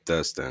debate with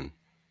Dustin,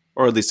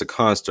 or at least a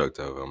construct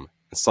of him,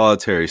 and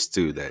Solitary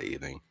Stu that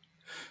evening.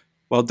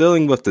 While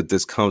dealing with the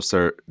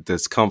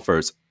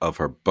discomforts of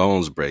her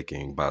bones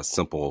breaking by a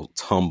simple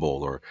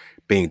tumble or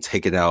being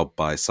taken out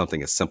by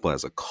something as simple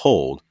as a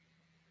cold,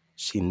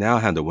 she now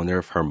had to wonder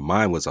if her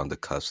mind was on the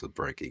cusp of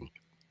breaking.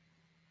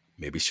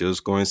 Maybe she was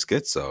going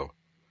schizo.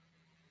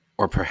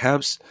 Or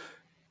perhaps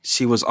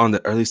she was on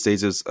the early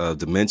stages of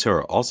dementia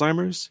or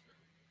Alzheimer's.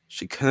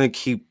 She couldn't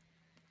keep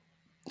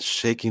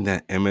shaking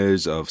that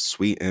image of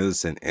sweet,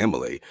 innocent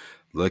Emily,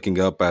 looking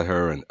up at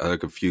her in utter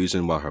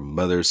confusion while her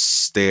mother's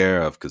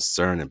stare of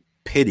concern and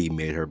pity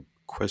made her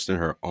question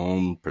her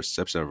own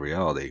perception of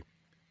reality.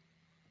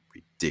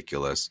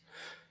 Ridiculous.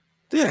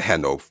 Dina had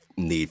no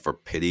need for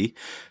pity.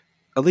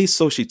 At least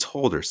so she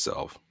told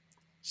herself.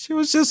 She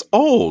was just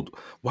old.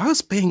 Why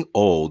was being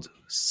old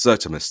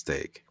such a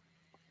mistake?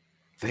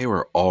 They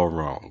were all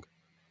wrong.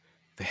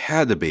 They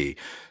had to be.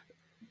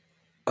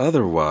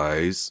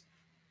 Otherwise,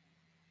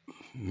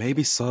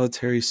 maybe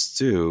Solitary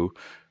Stew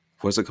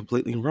wasn't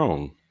completely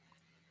wrong.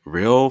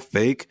 Real,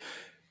 fake,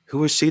 who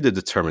was she to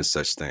determine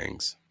such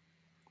things?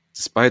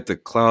 Despite the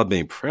cloud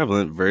being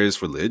prevalent,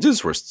 various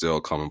religions were still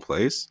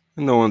commonplace,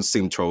 and no one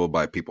seemed troubled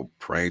by people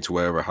praying to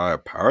whatever higher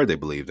power they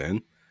believed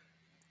in.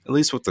 At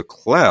least with the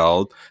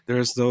cloud, there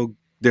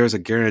is a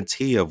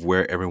guarantee of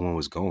where everyone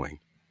was going.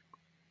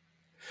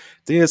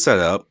 Dina sat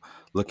up,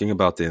 looking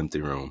about the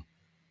empty room.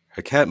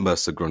 Her cat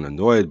must have grown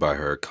annoyed by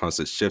her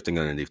constant shifting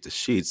underneath the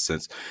sheets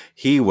since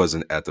he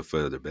wasn't at the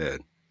foot of the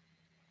bed.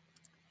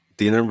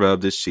 Dina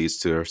rubbed the sheets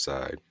to her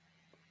side,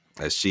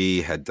 as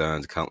she had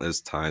done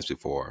countless times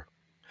before,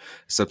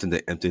 accepting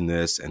the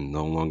emptiness and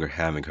no longer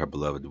having her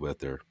beloved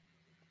with her.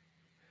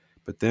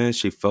 But then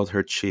she felt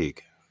her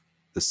cheek,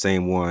 the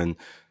same one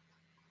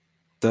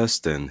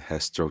Dustin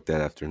had stroked that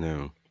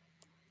afternoon.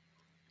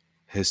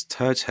 His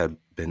touch had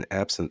been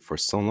absent for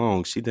so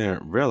long she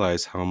didn't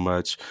realize how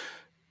much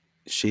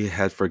she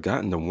had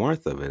forgotten the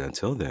warmth of it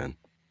until then.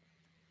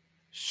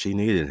 She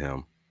needed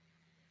him,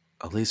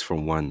 at least for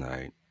one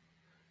night.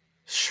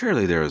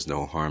 Surely there was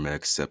no harm in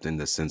accepting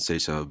the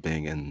sensation of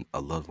being in a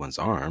loved one's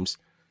arms.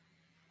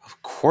 Of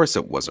course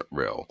it wasn't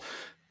real,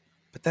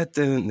 but that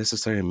didn't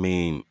necessarily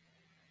mean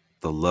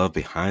the love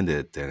behind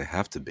it didn't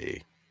have to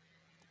be.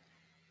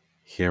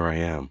 Here I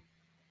am.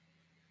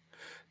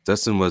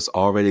 Dustin was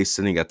already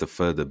sitting at the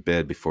foot of the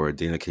bed before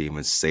Dina could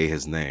even say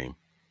his name.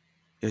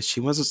 Yet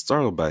she wasn't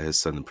startled by his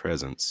sudden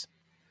presence.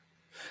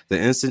 The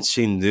instant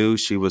she knew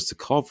she was to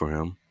call for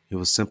him, he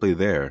was simply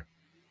there.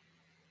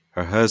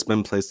 Her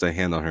husband placed a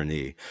hand on her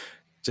knee,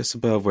 just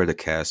above where the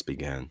cast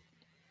began.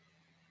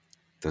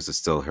 Does it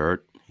still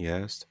hurt? He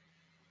asked.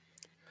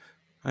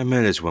 I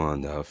manage well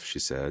enough, she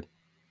said.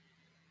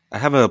 I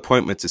have an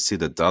appointment to see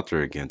the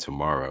doctor again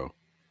tomorrow.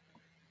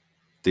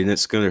 Dina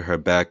scooted her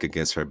back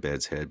against her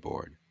bed's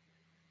headboard.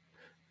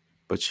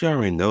 But you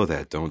already know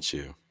that, don't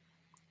you?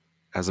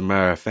 As a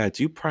matter of fact,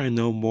 you probably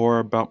know more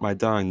about my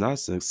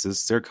diagnostics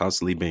since they're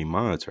constantly being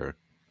monitored.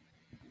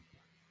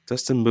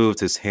 Dustin moved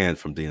his hand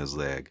from Dina's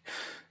leg.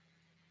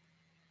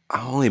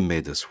 I only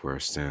made this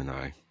worse, didn't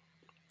I?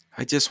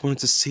 I just wanted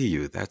to see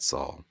you, that's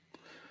all.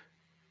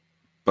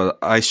 But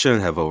I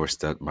shouldn't have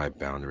overstepped my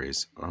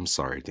boundaries. I'm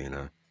sorry,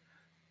 Dina.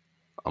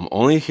 I'm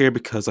only here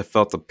because I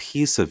felt the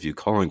peace of you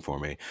calling for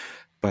me,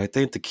 but I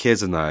think the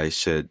kids and I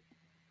should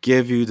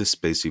give you the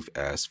space you've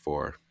asked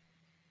for.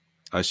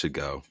 I should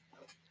go.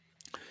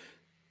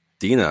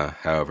 Dina,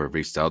 however,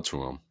 reached out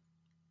to him.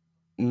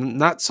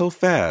 Not so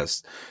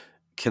fast.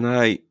 Can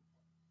I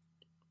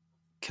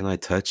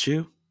touch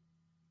you?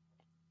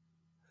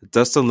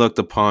 Dustin looked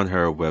upon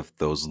her with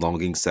those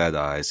longing sad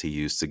eyes he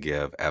used to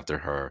give after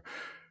her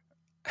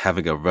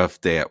having a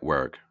rough day at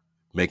work,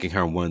 making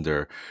her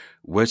wonder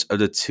which of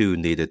the two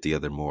needed the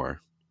other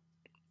more.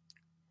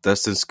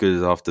 Dustin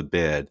scooted off the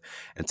bed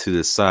and to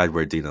the side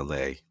where Dina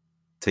lay,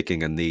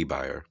 taking a knee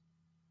by her.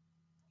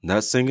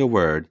 Not saying a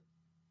word,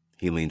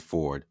 he leaned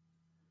forward.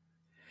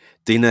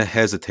 Dina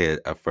hesitated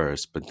at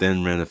first, but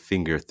then ran a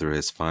finger through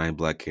his fine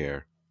black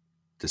hair,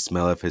 the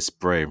smell of his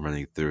spray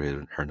running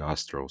through her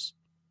nostrils.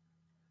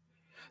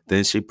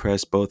 Then she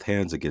pressed both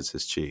hands against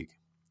his cheek,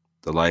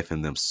 the life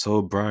in them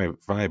so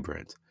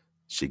vibrant,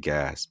 she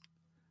gasped.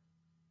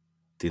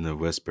 Dina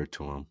whispered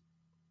to him,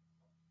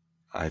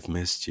 I've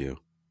missed you.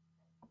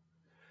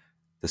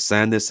 The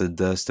sadness in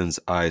Dustin's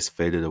eyes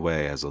faded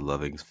away as a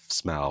loving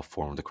smile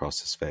formed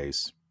across his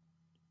face.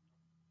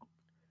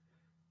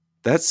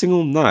 That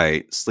single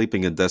night,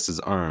 sleeping in Dustin's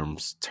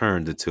arms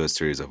turned into a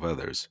series of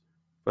others,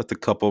 with the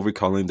couple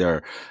recalling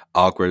their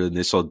awkward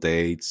initial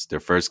dates, their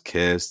first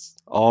kiss,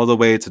 all the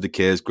way to the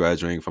kids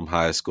graduating from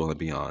high school and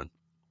beyond.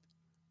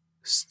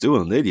 Stu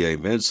and Lydia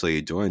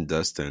eventually joined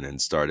Dustin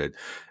and started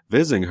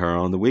visiting her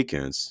on the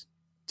weekends,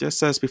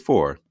 just as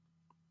before.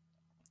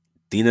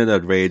 Dina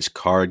had arranged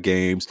card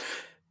games,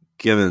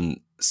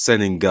 given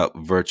setting up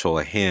virtual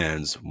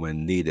hands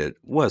when needed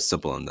was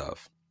simple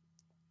enough.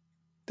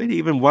 They'd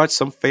even watch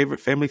some favorite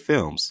family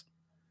films.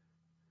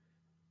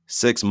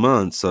 6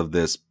 months of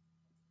this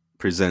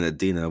presented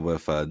Dina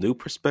with a new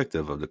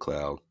perspective of the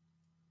cloud.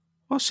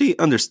 While she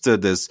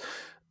understood this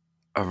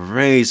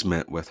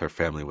arrangement with her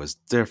family was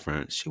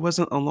different, she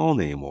wasn't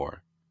alone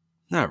anymore.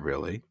 Not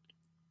really.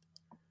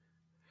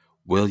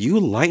 Will you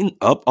lighten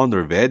up on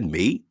the red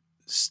meat?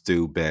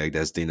 Stu begged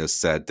as Dina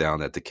sat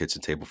down at the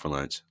kitchen table for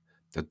lunch.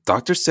 The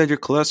doctor said your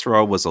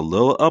cholesterol was a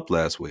little up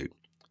last week.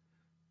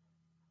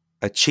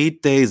 A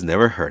cheat day's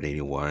never hurt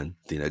anyone,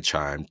 Dina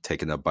chimed,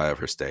 taking a bite of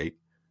her steak.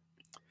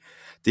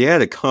 The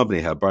added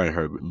company had brightened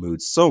her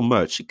mood so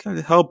much she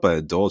couldn't help but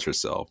indulge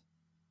herself.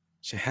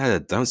 She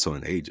hadn't done so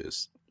in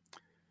ages.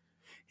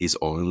 He's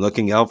only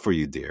looking out for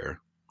you, dear,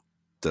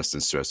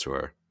 Dustin stressed to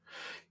her.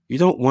 You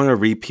don't want a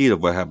repeat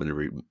of what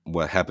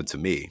happened to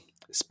me,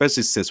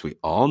 especially since we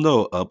all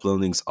know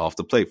uploading's off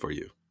the plate for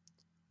you.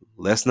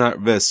 Let's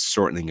not risk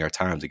shortening our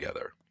time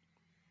together.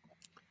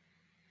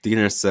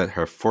 Dina set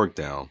her fork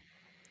down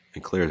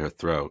and cleared her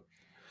throat.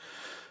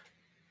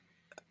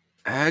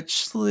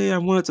 Actually, I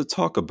wanted to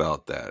talk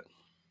about that.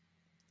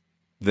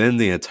 Then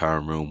the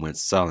entire room went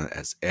silent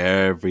as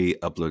every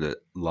uploader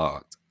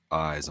locked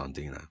eyes on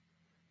Dina.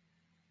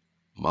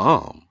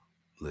 Mom,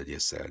 Lydia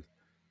said,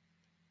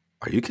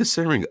 are you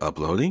considering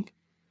uploading?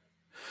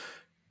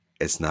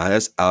 It's not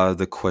as out of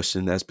the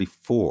question as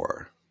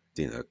before,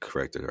 Dina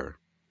corrected her.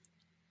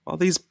 While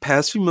these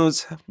past few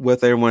months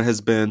with everyone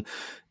has been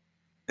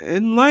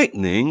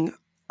enlightening,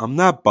 I'm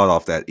not bought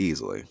off that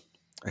easily.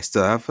 I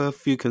still have a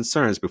few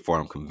concerns before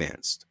I'm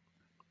convinced.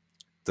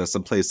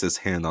 Dustin placed his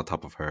hand on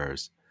top of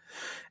hers,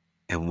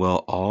 and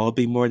we'll all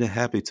be more than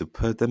happy to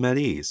put them at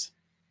ease,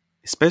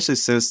 especially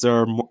since there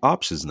are more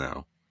options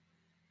now.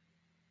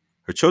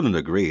 Her children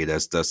agreed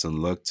as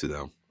Dustin looked to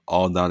them,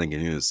 all nodding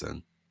in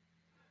unison.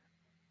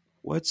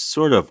 What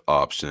sort of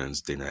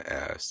options? Dina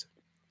asked.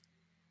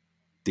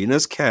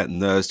 Dina's cat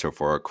nudged her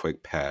for a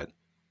quick pat,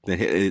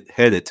 then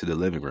headed to the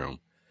living room.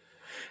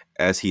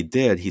 As he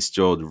did, he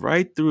strolled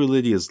right through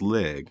Lydia's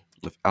leg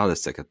without a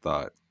second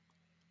thought.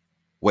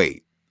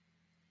 Wait,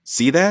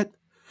 see that?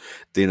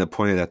 Dina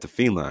pointed at the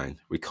feline,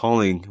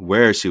 recalling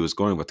where she was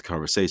going with the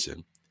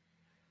conversation.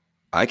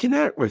 I can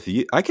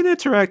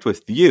interact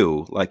with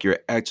you like you're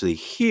actually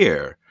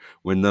here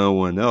when no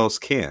one else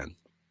can.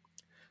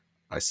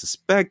 I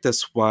suspect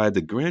that's why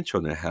the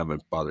grandchildren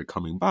haven't bothered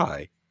coming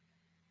by.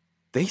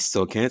 They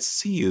still can't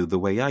see you the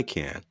way I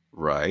can,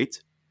 right?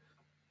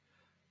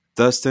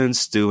 Dustin,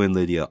 Stu, and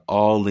Lydia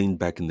all leaned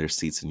back in their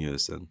seats in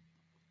unison.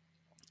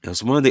 It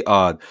was one of the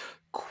odd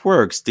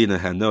quirks Dina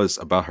had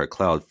noticed about her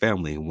Cloud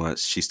family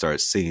once she started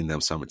seeing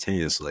them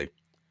simultaneously.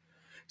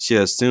 She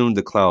assumed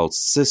the Cloud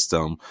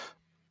system,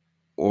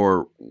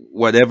 or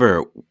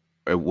whatever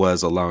it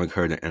was allowing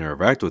her to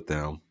interact with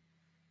them,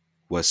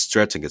 was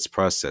stretching its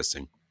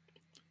processing.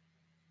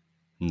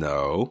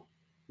 No,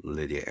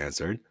 Lydia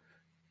answered.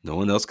 No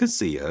one else can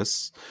see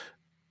us.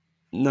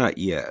 Not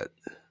yet.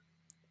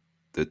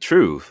 The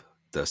truth,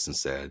 Dustin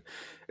said,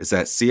 is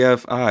that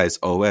CFI's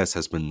OS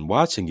has been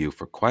watching you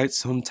for quite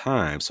some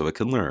time so it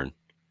can learn.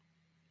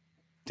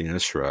 Dina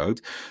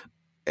shrugged.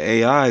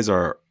 AIs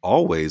are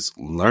always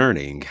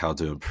learning how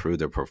to improve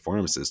their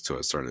performances to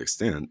a certain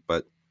extent,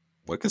 but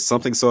what could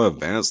something so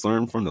advanced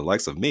learn from the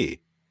likes of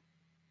me?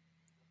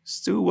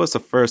 Stu was the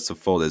first to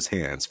fold his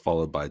hands,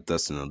 followed by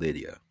Dustin and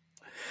Lydia.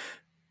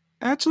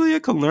 Actually,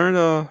 it can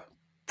learn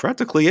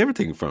practically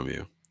everything from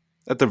you.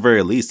 At the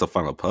very least, the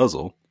final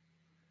puzzle.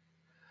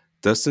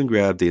 Dustin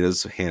grabbed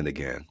Dina's hand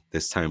again,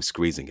 this time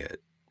squeezing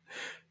it.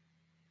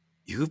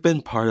 You've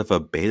been part of a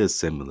beta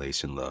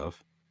simulation,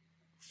 love.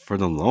 For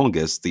the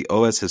longest, the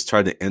OS has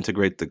tried to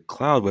integrate the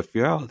Cloud with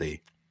reality.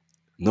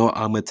 No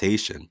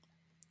augmentation.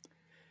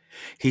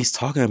 He's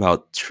talking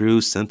about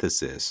true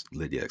synthesis,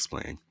 Lydia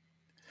explained.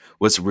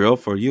 What's real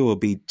for you will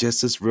be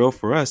just as real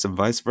for us and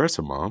vice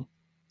versa, Mom.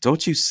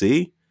 Don't you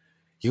see?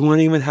 You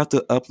wouldn't even have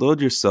to upload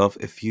yourself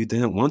if you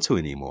didn't want to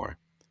anymore.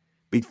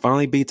 We'd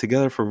finally be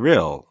together for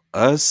real.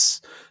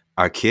 Us,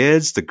 our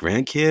kids, the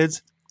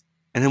grandkids.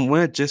 And it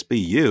wouldn't just be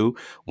you.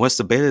 Once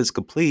the beta is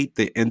complete,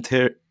 the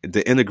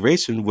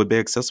integration would be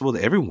accessible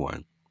to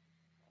everyone.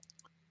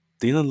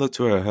 Dina looked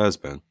to her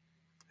husband,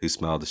 who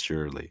smiled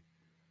assuredly.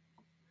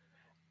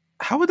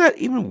 How would that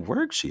even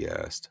work, she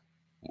asked.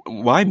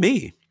 Why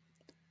me?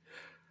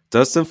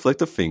 Dustin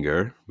flicked a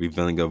finger,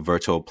 revealing a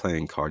virtual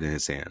playing card in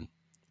his hand.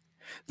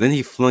 Then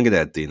he flung it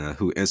at Dina,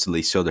 who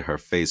instantly shielded her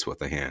face with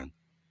a hand.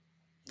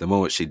 The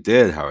moment she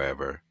did,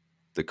 however,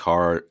 the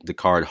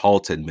card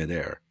halted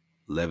midair,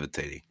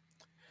 levitating.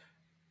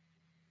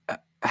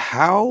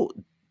 How?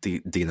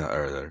 Dina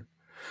uttered.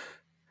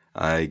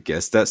 I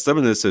guess that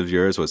stubbornness of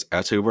yours was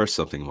actually worth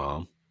something,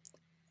 Mom.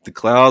 The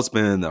Cloud's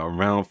been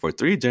around for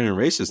 3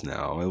 generations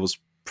now. It was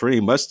pretty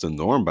much the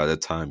norm by the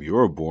time you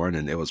were born,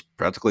 and it was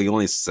practically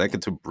only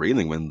second to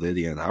breathing when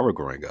Lydia and I were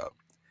growing up.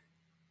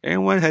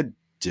 Everyone had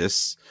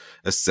just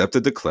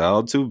accepted the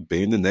Cloud to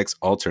being the next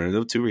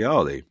alternative to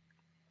reality.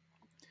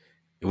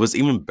 It was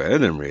even better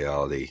than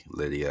reality,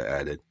 Lydia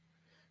added.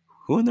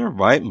 Who in their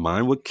right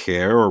mind would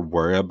care or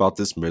worry about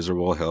this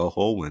miserable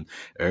hellhole when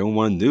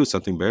everyone knew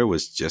something better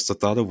was just a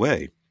thought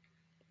away?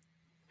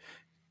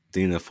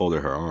 Dina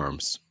folded her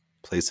arms,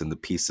 placing the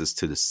pieces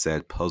to the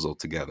said puzzle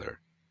together.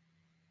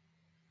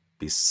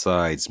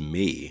 Besides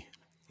me,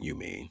 you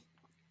mean?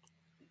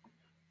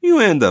 You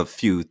and a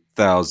few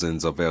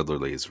thousands of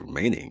elderlies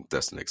remaining,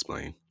 Dustin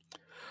explained.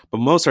 But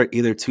most are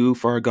either too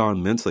far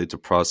gone mentally to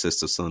process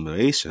the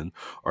simulation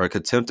or are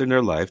content in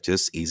their life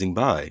just easing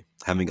by,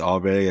 having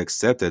already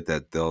accepted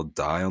that they'll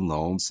die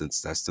alone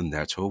since that's the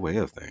natural way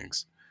of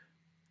things.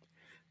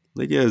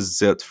 Lydia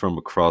zipped from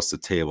across the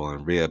table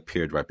and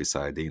reappeared right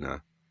beside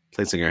Dina,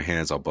 placing her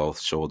hands on both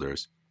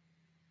shoulders.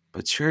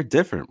 But you're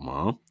different,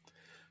 Mom.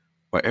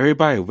 While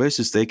everybody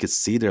wishes they could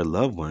see their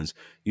loved ones,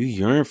 you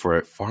yearn for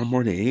it far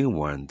more than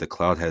anyone the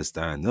Cloud has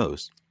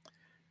diagnosed.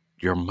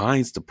 Your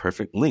mind's the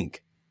perfect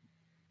link.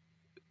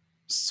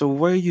 So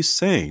what are you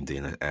saying,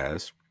 Dina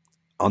asked?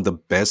 I'm the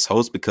best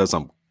host because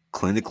I'm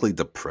clinically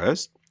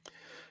depressed?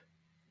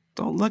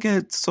 Don't look at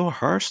it so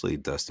harshly,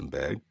 Dustin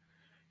begged.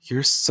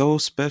 You're so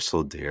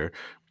special, dear.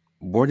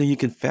 More than you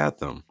can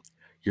fathom.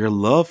 Your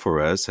love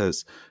for us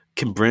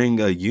can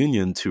bring a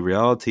union to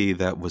reality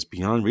that was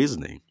beyond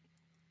reasoning.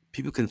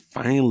 People can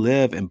finally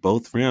live in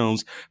both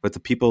realms with the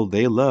people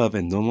they love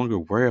and no longer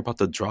worry about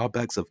the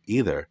drawbacks of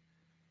either.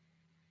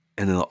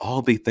 And it'll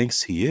all be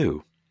thanks to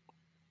you.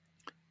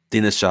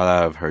 Dina shot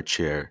out of her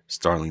chair,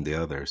 startling the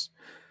others.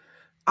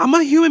 I'm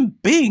a human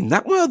being,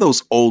 not one of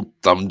those old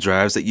thumb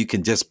drives that you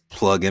can just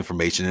plug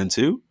information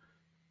into.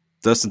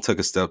 Dustin took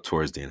a step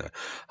towards Dina.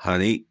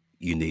 Honey,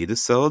 you need to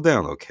settle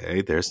down,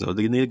 okay? There's no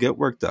need to get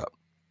worked up.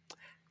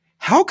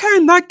 How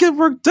can I not get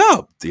worked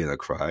up? Dina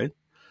cried.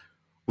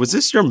 Was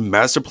this your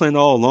master plan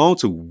all along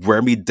to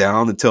wear me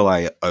down until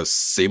I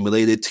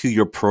assimilated to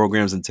your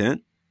program's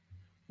intent?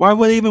 Why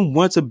would I even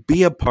want to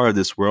be a part of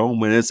this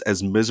world when it's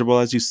as miserable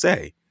as you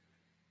say?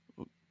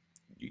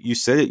 You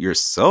said it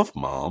yourself,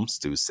 Mom,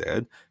 Stu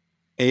said.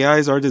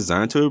 AIs are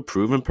designed to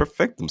improve and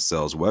perfect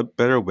themselves. What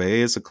better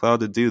way is a Cloud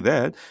to do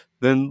that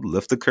than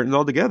lift the curtain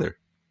altogether?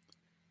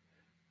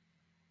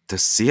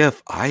 Does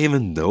CFI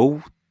even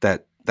know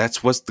that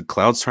that's what the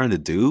Cloud's trying to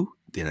do?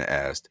 Dina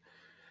asked.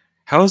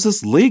 How is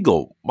this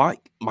legal? My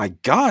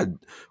God,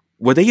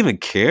 would they even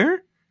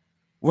care?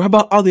 What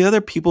about all the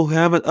other people who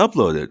haven't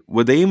uploaded?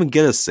 Would they even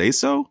get a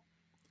say-so?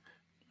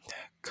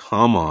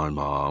 Come on,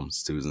 Mom,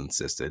 Stu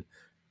insisted.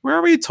 We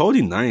already told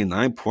you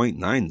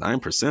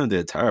 99.99% of the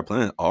entire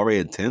planet already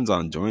intends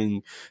on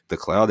joining the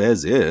Cloud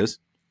as is.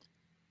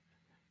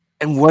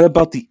 And what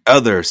about the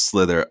other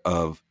slither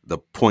of the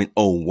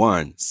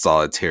 0.01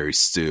 solitary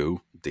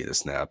Stu? Dina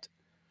snapped.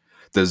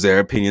 Does their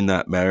opinion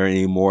not matter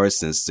anymore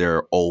since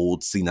they're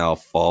old, senile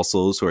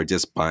fossils who are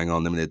just buying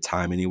on limited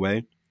time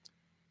anyway?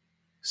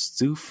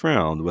 Stu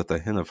frowned with a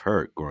hint of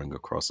hurt going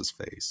across his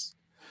face.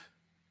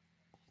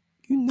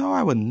 You know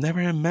I would never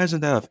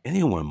imagine that of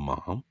anyone,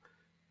 Mom.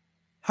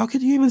 How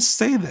could you even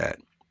say that?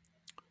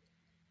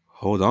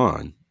 Hold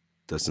on,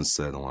 Dustin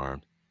said,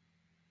 alarmed.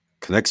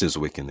 Connection's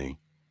weakening.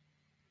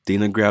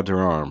 Dina grabbed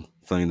her arm,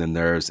 feeling the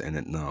nerves in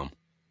it numb.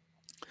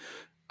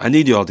 I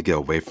need you all to get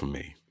away from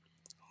me.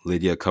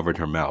 Lydia covered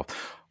her mouth.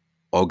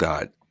 Oh,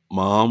 God.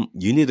 Mom,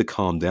 you need to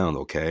calm down,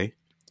 okay?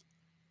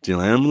 The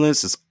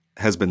ambulance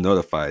has been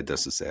notified,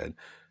 Dustin said.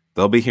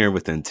 They'll be here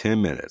within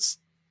 10 minutes.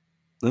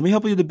 Let me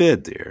help you to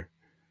bed, dear.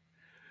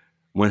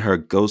 When her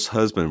ghost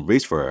husband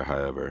reached for her,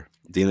 however,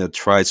 Dina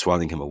tried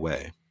swatting him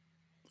away.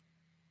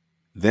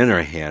 Then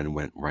her hand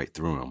went right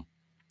through him.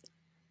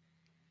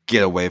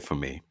 Get away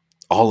from me.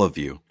 All of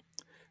you.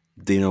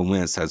 Dina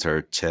winced as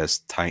her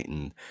chest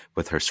tightened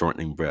with her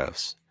shortening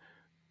breaths.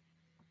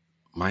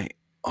 My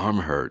arm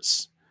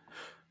hurts.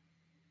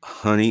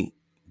 Honey,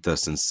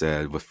 Dustin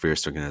said with fear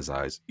stricken in his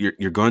eyes.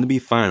 You're going to be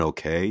fine,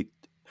 okay?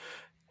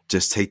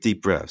 Just take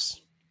deep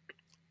breaths.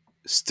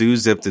 Stu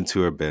zipped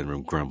into her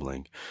bedroom,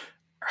 grumbling.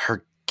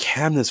 Her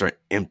cabinets are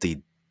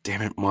empty.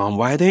 Damn it, Mom.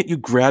 Why didn't you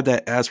grab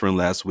that aspirin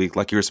last week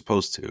like you were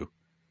supposed to?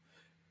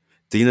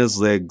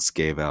 Dina's legs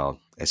gave out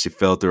as she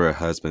fell through her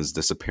husband's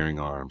disappearing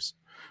arms.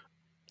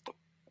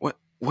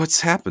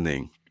 What's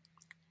happening?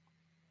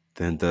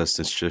 Then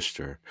Dustin shushed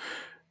her.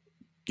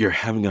 You're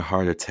having a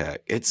heart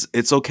attack.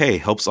 It's okay.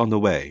 Help's on the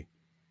way.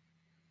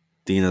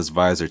 Dina's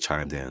visor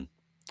chimed in.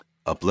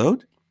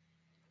 Upload?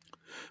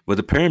 Will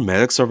the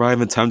paramedics arrive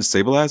in time to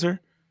stabilize her?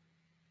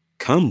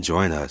 Come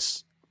join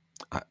us.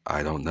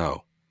 I don't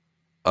know.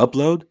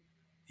 Upload?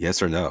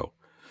 Yes or no?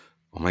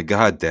 Oh my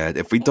God, Dad.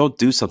 If we don't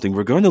do something,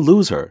 we're going to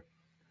lose her.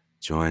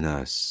 Join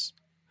us.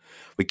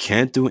 We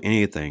can't do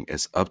anything.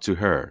 It's up to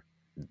her.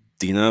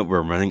 Dina,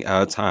 we're running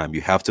out of time.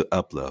 You have to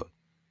upload.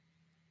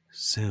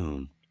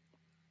 Soon.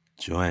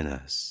 Join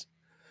us.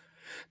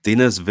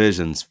 Dina's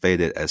visions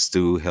faded as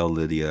Stu held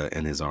Lydia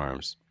in his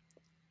arms.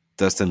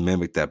 Dustin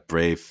mimicked that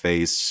brave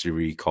face she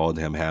recalled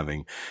him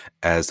having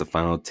as the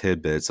final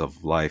tidbits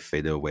of life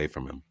faded away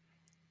from him.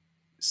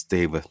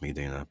 Stay with me,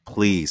 Dina.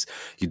 Please.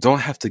 You don't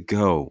have to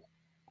go.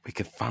 We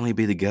can finally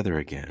be together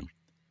again.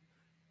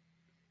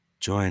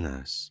 Join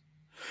us.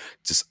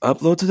 Just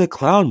upload to the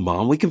cloud,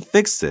 Mom. We can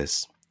fix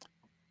this.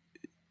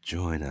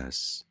 Join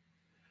us.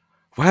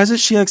 Why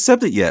hasn't she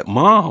accepted yet?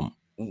 Mom,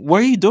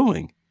 what are you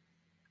doing?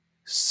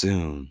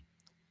 Soon.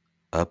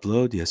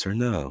 Upload, yes or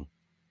no?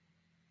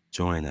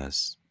 Join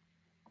us.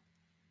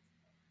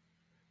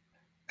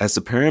 As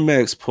the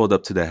paramedics pulled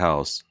up to the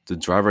house, the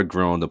driver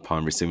groaned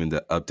upon receiving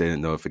the updated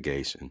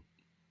notification.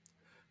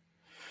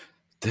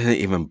 Didn't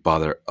even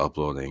bother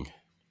uploading.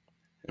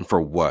 And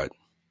for what?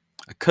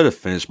 I could have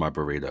finished my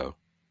burrito.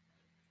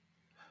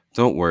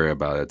 Don't worry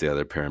about it, the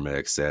other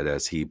paramedic said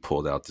as he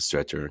pulled out the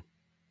stretcher.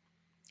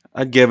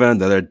 I'd give it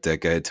another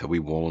decade till we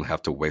won't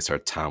have to waste our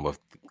time with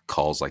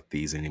calls like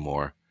these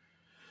anymore.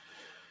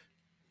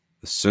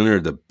 The sooner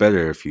the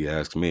better, if you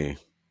ask me.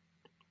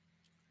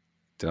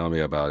 Tell me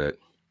about it.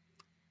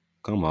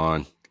 Come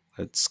on,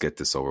 let's get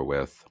this over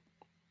with.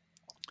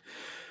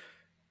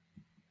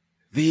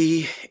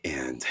 The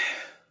end.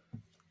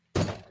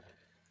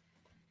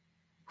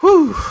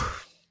 Whew.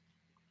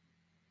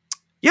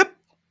 Yep.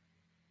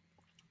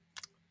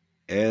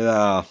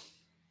 And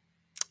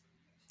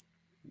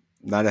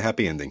not a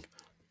happy ending.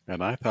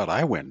 And I thought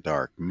I went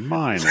dark.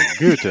 Meine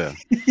Güte.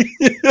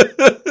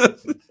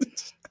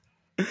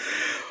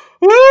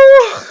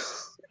 Well,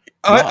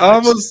 I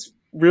was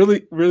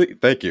really, really.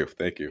 Thank you.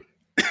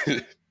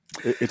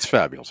 It's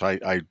fabulous.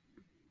 I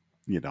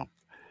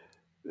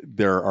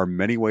there are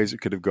many ways it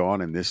could have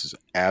gone, and this is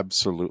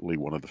absolutely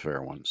one of the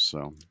fair ones.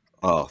 So,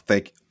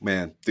 thank you,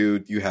 man,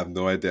 dude. You have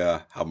no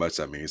idea how much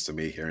that means to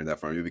me hearing that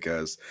from you,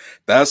 because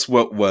that's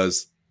what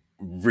was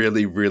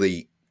really,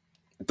 really.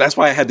 That's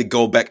why I had to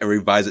go back and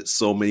revise it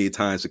so many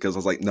times, because I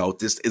was like, no,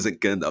 this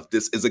isn't good enough.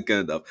 This isn't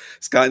good enough.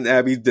 Scott and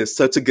Abby did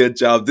such a good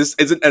job. This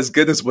isn't as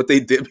good as what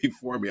they did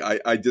before me.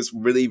 I just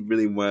really,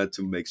 really wanted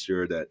to make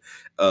sure that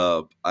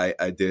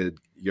I did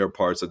your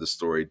parts of the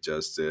story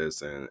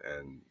justice,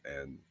 and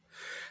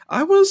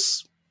I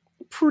was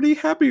pretty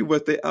happy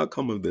with the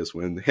outcome of this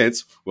one.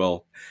 Hence,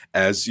 well,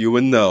 as you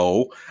would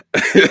know,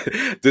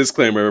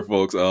 disclaimer,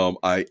 folks,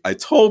 I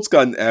told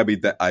Scott and Abby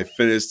that I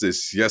finished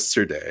this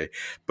yesterday,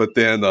 but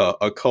then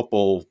a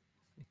couple,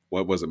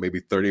 what was it,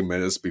 maybe 30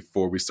 minutes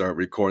before we started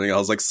recording, I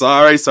was like,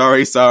 sorry,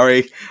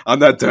 I'm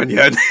not done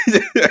yet.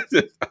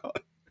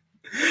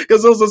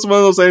 Because it was just one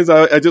of those things.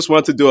 I just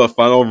wanted to do a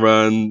final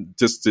run,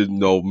 just to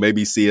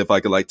maybe see if I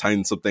could like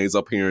tighten some things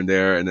up here and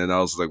there. And then I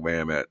was like, wait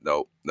a minute,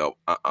 no,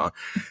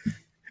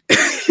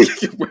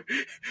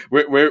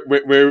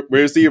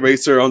 where's the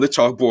eraser on the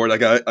chalkboard?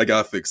 I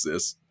gotta fix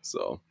this.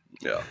 So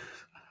yeah.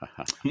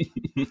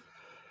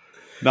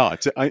 No,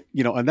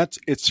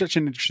 it's such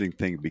an interesting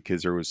thing,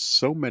 because there was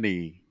so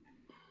many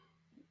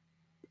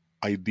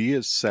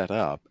ideas set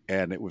up,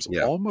 and it was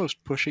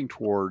almost pushing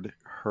toward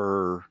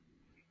her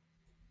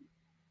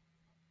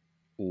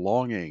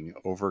longing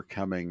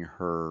overcoming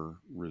her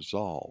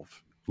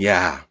resolve.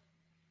 Yeah.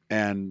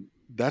 And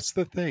that's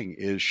the thing,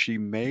 is she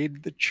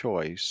made the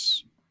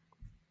choice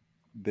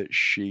that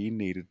she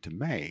needed to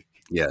make.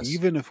 Yes.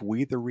 Even if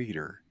we, the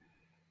reader,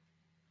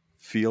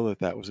 feel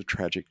that was a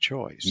tragic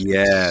choice.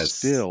 Yes. It's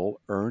still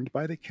earned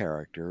by the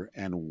character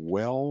and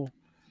well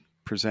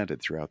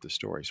presented throughout the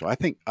story. So I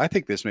think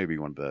this may be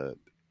one of the,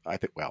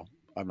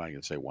 I'm not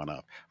going to say one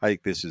up. I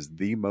think this is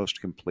the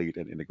most complete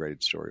and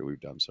integrated story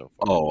we've done so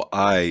far. Oh,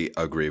 I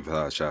agree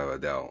without a shadow of a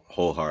doubt,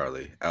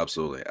 wholeheartedly,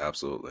 absolutely.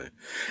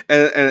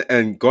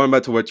 And going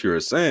back to what you were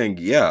saying,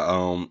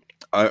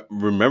 I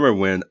remember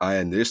when I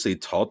initially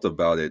talked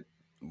about it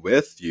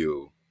with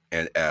you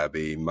and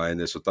Abby, my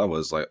initial thought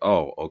was like,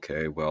 oh,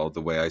 okay, well,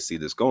 the way I see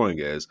this going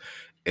is,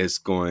 she's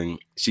going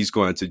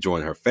to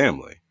join her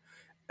family,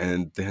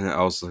 and then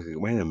I was like,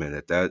 wait a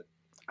minute, that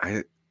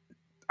I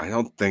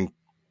don't think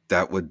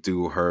that would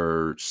do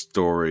her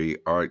story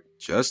arc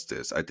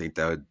justice. I think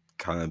that would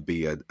kind of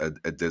be a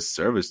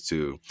disservice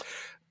to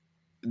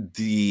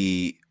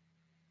the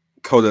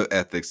code of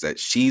ethics that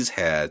she's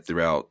had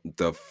throughout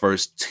the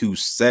first two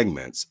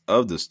segments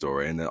of the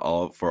story, and then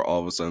all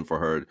of a sudden for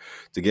her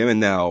to give. And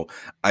now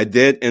I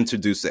did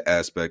introduce the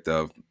aspect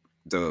of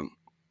the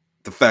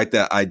fact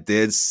that I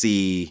did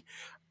see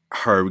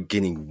her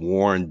getting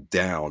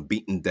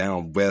beaten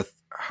down with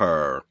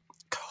her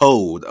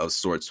code of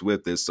sorts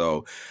with this.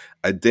 So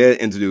I did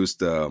introduce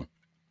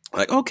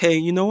okay,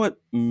 you know what?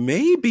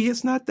 Maybe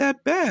it's not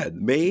that bad.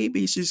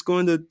 Maybe she's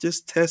going to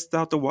just test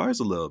out the wires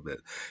a little bit.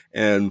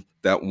 And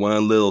that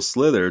one little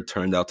slither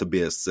turned out to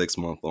be a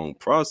 6-month-long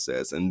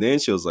process. And then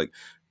she was like,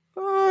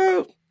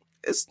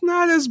 it's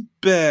not as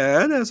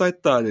bad as I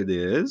thought it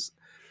is.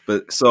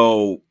 But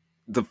so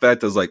the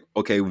fact is like,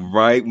 okay,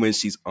 right when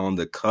she's on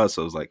the cusp,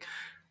 I was like,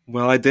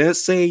 well, I didn't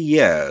say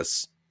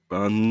yes, but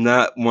I'm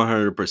not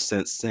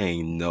 100%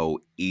 saying no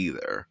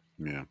either.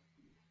 Yeah.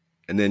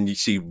 And then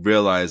she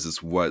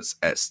realizes what's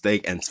at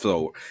stake, and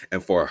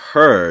for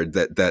her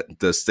that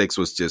the stakes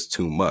was just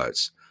too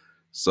much.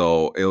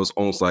 So it was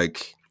almost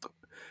like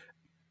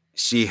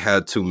she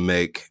had to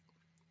make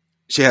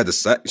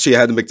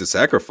the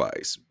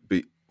sacrifice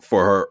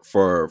for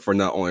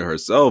not only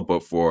herself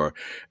but for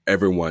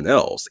everyone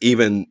else.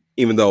 Even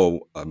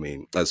though, I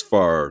mean, as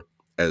far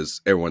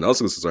as everyone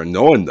else is concerned,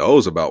 no one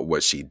knows about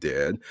what she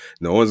did.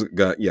 No one's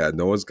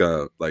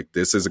got like,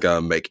 this isn't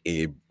gonna make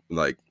any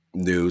like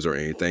news or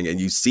anything.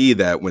 And you see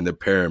that when the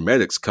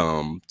paramedics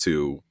come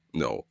to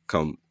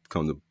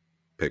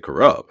pick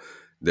her up,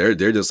 they're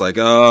just like,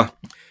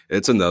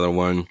 it's another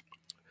one.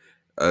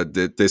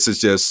 This is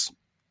just,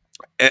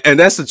 and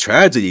that's the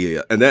tragedy,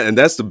 and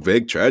that's the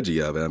big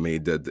tragedy of it. I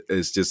mean,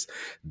 it's just,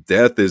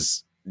 death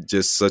is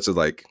just such a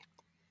like,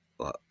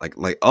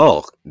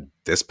 oh,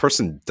 this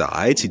person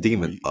died. She didn't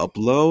even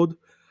upload.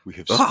 We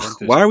have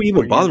why are we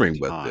even bothering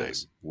with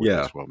this?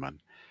 This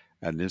woman.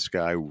 And this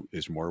guy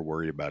is more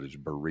worried about his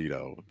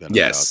burrito than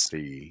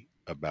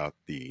about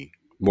the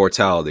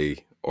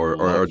mortality or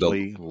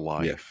the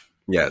life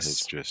Yes. Has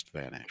just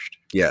vanished.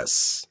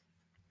 Yes.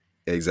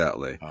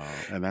 Exactly.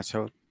 And that's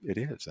how it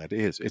is. That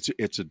is.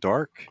 It's a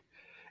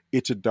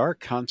dark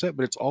concept,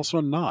 but it's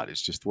also not.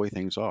 It's just the way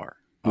things are.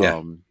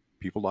 Yeah.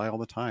 People die all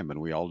the time, and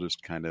we all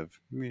just kind of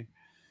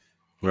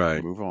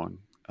right move on.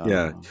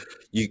 Yeah.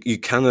 You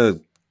kind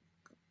of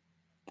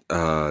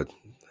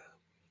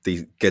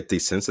get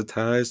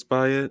desensitized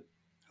by it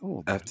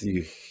after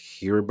you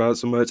hear about it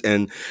so much,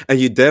 and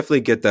you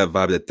definitely get that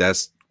vibe that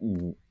that's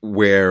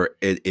where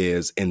it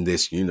is in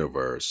this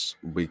universe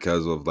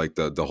because of like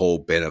the whole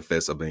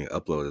benefits of being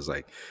uploaded. Is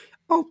like,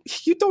 oh,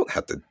 you don't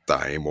have to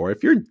die anymore.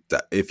 If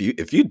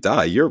you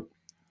die, you're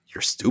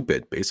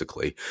stupid,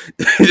 basically.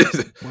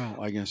 Well,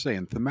 I can say,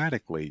 and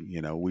thematically,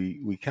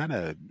 we kind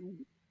of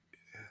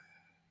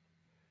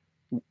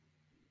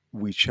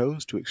we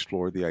chose to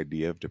explore the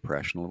idea of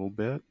depression a little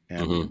bit.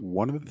 And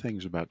one of the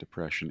things about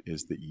depression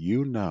is that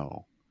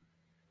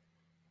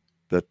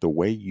that the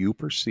way you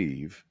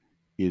perceive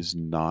is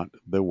not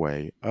the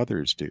way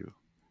others do.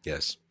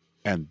 Yes.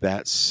 And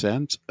that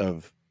sense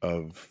of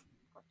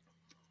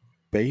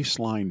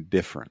baseline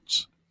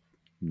difference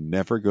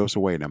never goes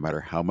away, no matter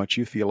how much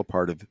you feel a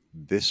part of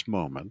this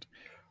moment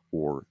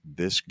or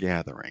this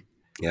gathering.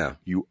 Yeah.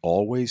 You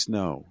always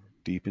know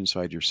deep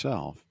inside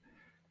yourself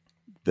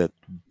that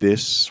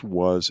this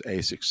was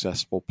a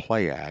successful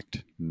play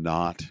act,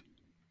 not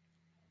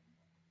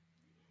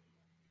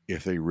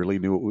if they really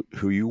knew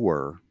who you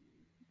were,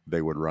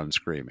 they would run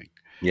screaming.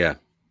 Yeah.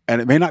 And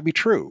it may not be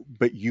true,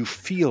 but you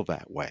feel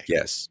that way.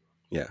 Yes.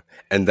 Yeah.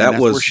 And that's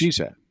was where she's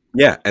at.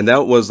 Yeah. And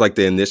that was like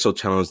the initial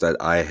challenge that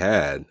I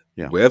had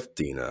with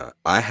Dina.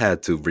 I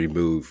had to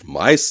remove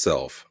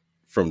myself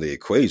from the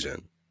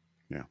equation.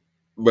 Yeah.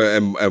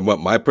 And what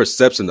my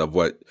perception of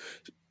what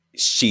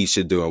she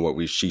should do and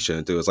what she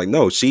shouldn't do. It's like,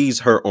 no,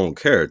 she's her own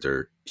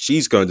character.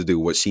 She's going to do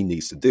what she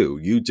needs to do.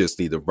 You just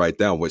need to write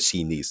down what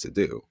she needs to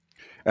do.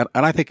 And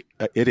I think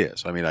it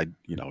is. I mean,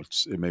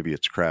 maybe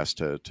it's crass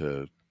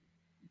to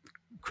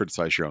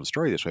criticize your own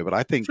story this way, but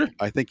I think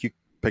you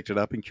picked it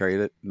up and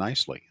carried it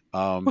nicely.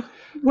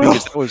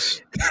 Because that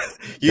was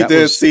you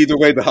did see the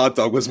way the hot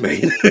dog was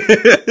made.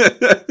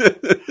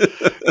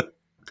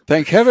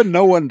 Thank heaven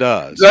no one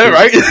does. Is that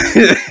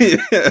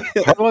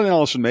right? Harlan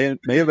Ellison may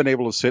have been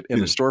able to sit in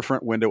the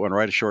storefront window and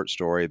write a short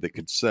story that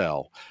could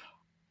sell.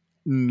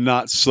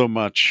 Not so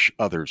much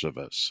others of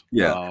us.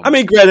 Yeah. I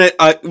mean, granted,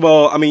 I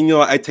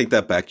take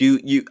that back.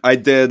 I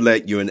did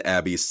let you and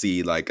Abby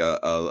see like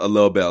a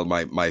little bit of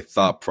my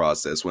thought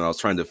process when I was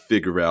trying to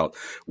figure out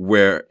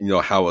where,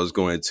 how I was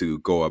going to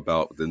go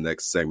about the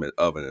next segment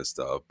of it and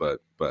stuff.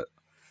 But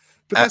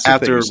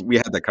after we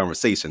had that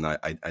conversation,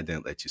 I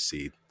didn't let you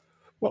see.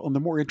 Well, and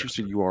the more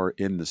interested you are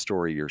in the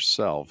story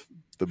yourself,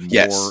 the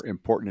more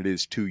important it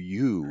is to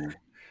you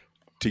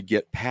to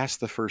get past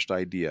the first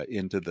idea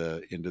into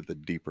the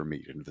deeper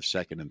meat, into the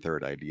second and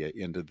third idea,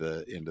 into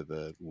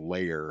the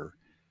layer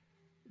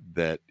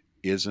that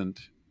isn't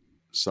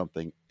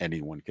something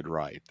anyone could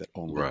write, that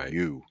only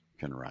you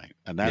can write.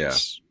 And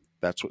that's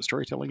what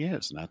storytelling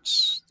is. And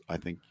I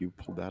think you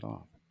pulled that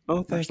off.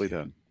 Oh, thank you.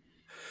 Done.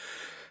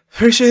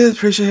 Appreciate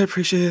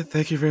it.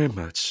 Thank you very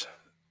much.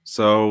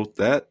 So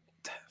that,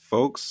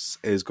 folks,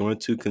 is going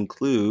to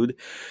conclude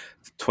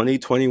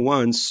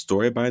 2021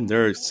 Story by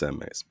Nerd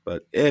segments.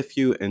 But if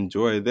you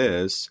enjoy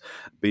this,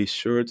 be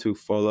sure to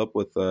follow up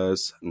with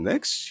us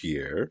next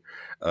year,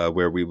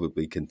 where we will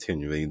be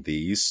continuing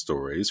these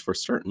stories for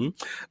certain.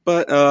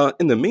 But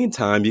in the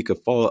meantime, you can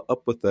follow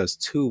up with us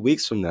 2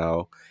 weeks from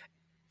now,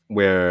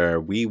 where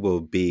we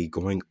will be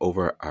going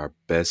over our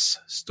best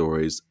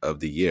stories of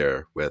the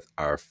year with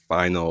our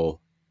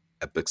final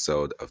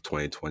episode of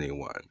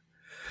 2021.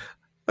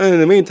 And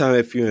in the meantime,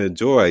 if you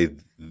enjoy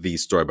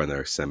these Story by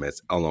Nerd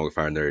segments along with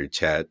our Nerdy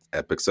Chat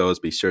episodes,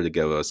 be sure to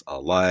give us a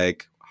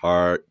like,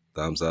 heart,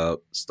 thumbs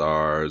up,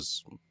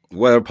 stars,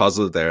 whatever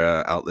positive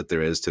outlet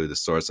there is to the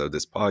source of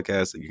this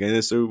podcast that you're getting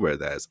into, whether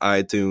that's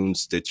iTunes,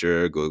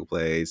 Stitcher, Google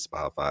Play,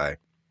 Spotify,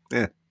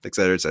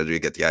 etc., etc. You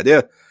get the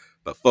idea.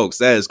 But folks,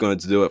 that is going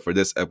to do it for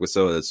this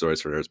episode of the Stories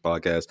for Nerds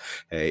podcast.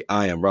 Hey,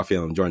 I am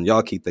Raphael. I'm joining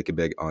y'all. Keep thinking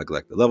big on a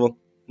collective level.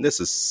 And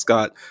this is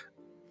Scott.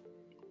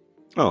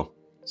 Oh,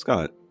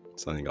 Scott.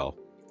 Signing off.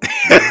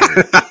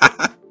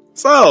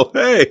 So,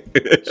 hey.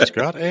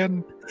 Scott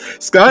and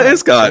Scott.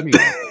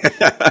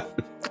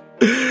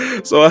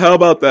 So how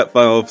about that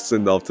final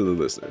send off to the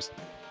listeners?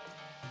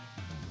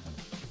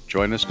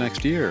 Join us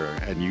next year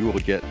and you will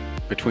get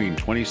between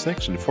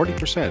 26 and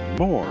 40%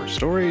 more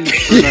stories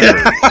for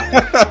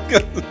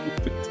nerds.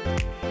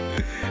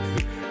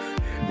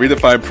 Read the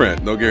fine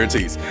print, no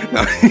guarantees.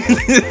 No.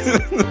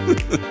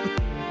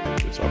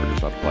 This offer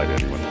does not apply to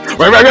anyone.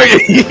 Right.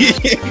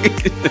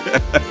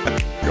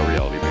 Your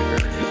reality may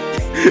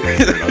vary.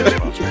 You're not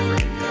responsible for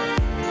anything.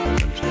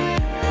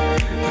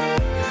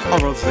 All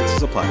roads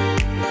apply.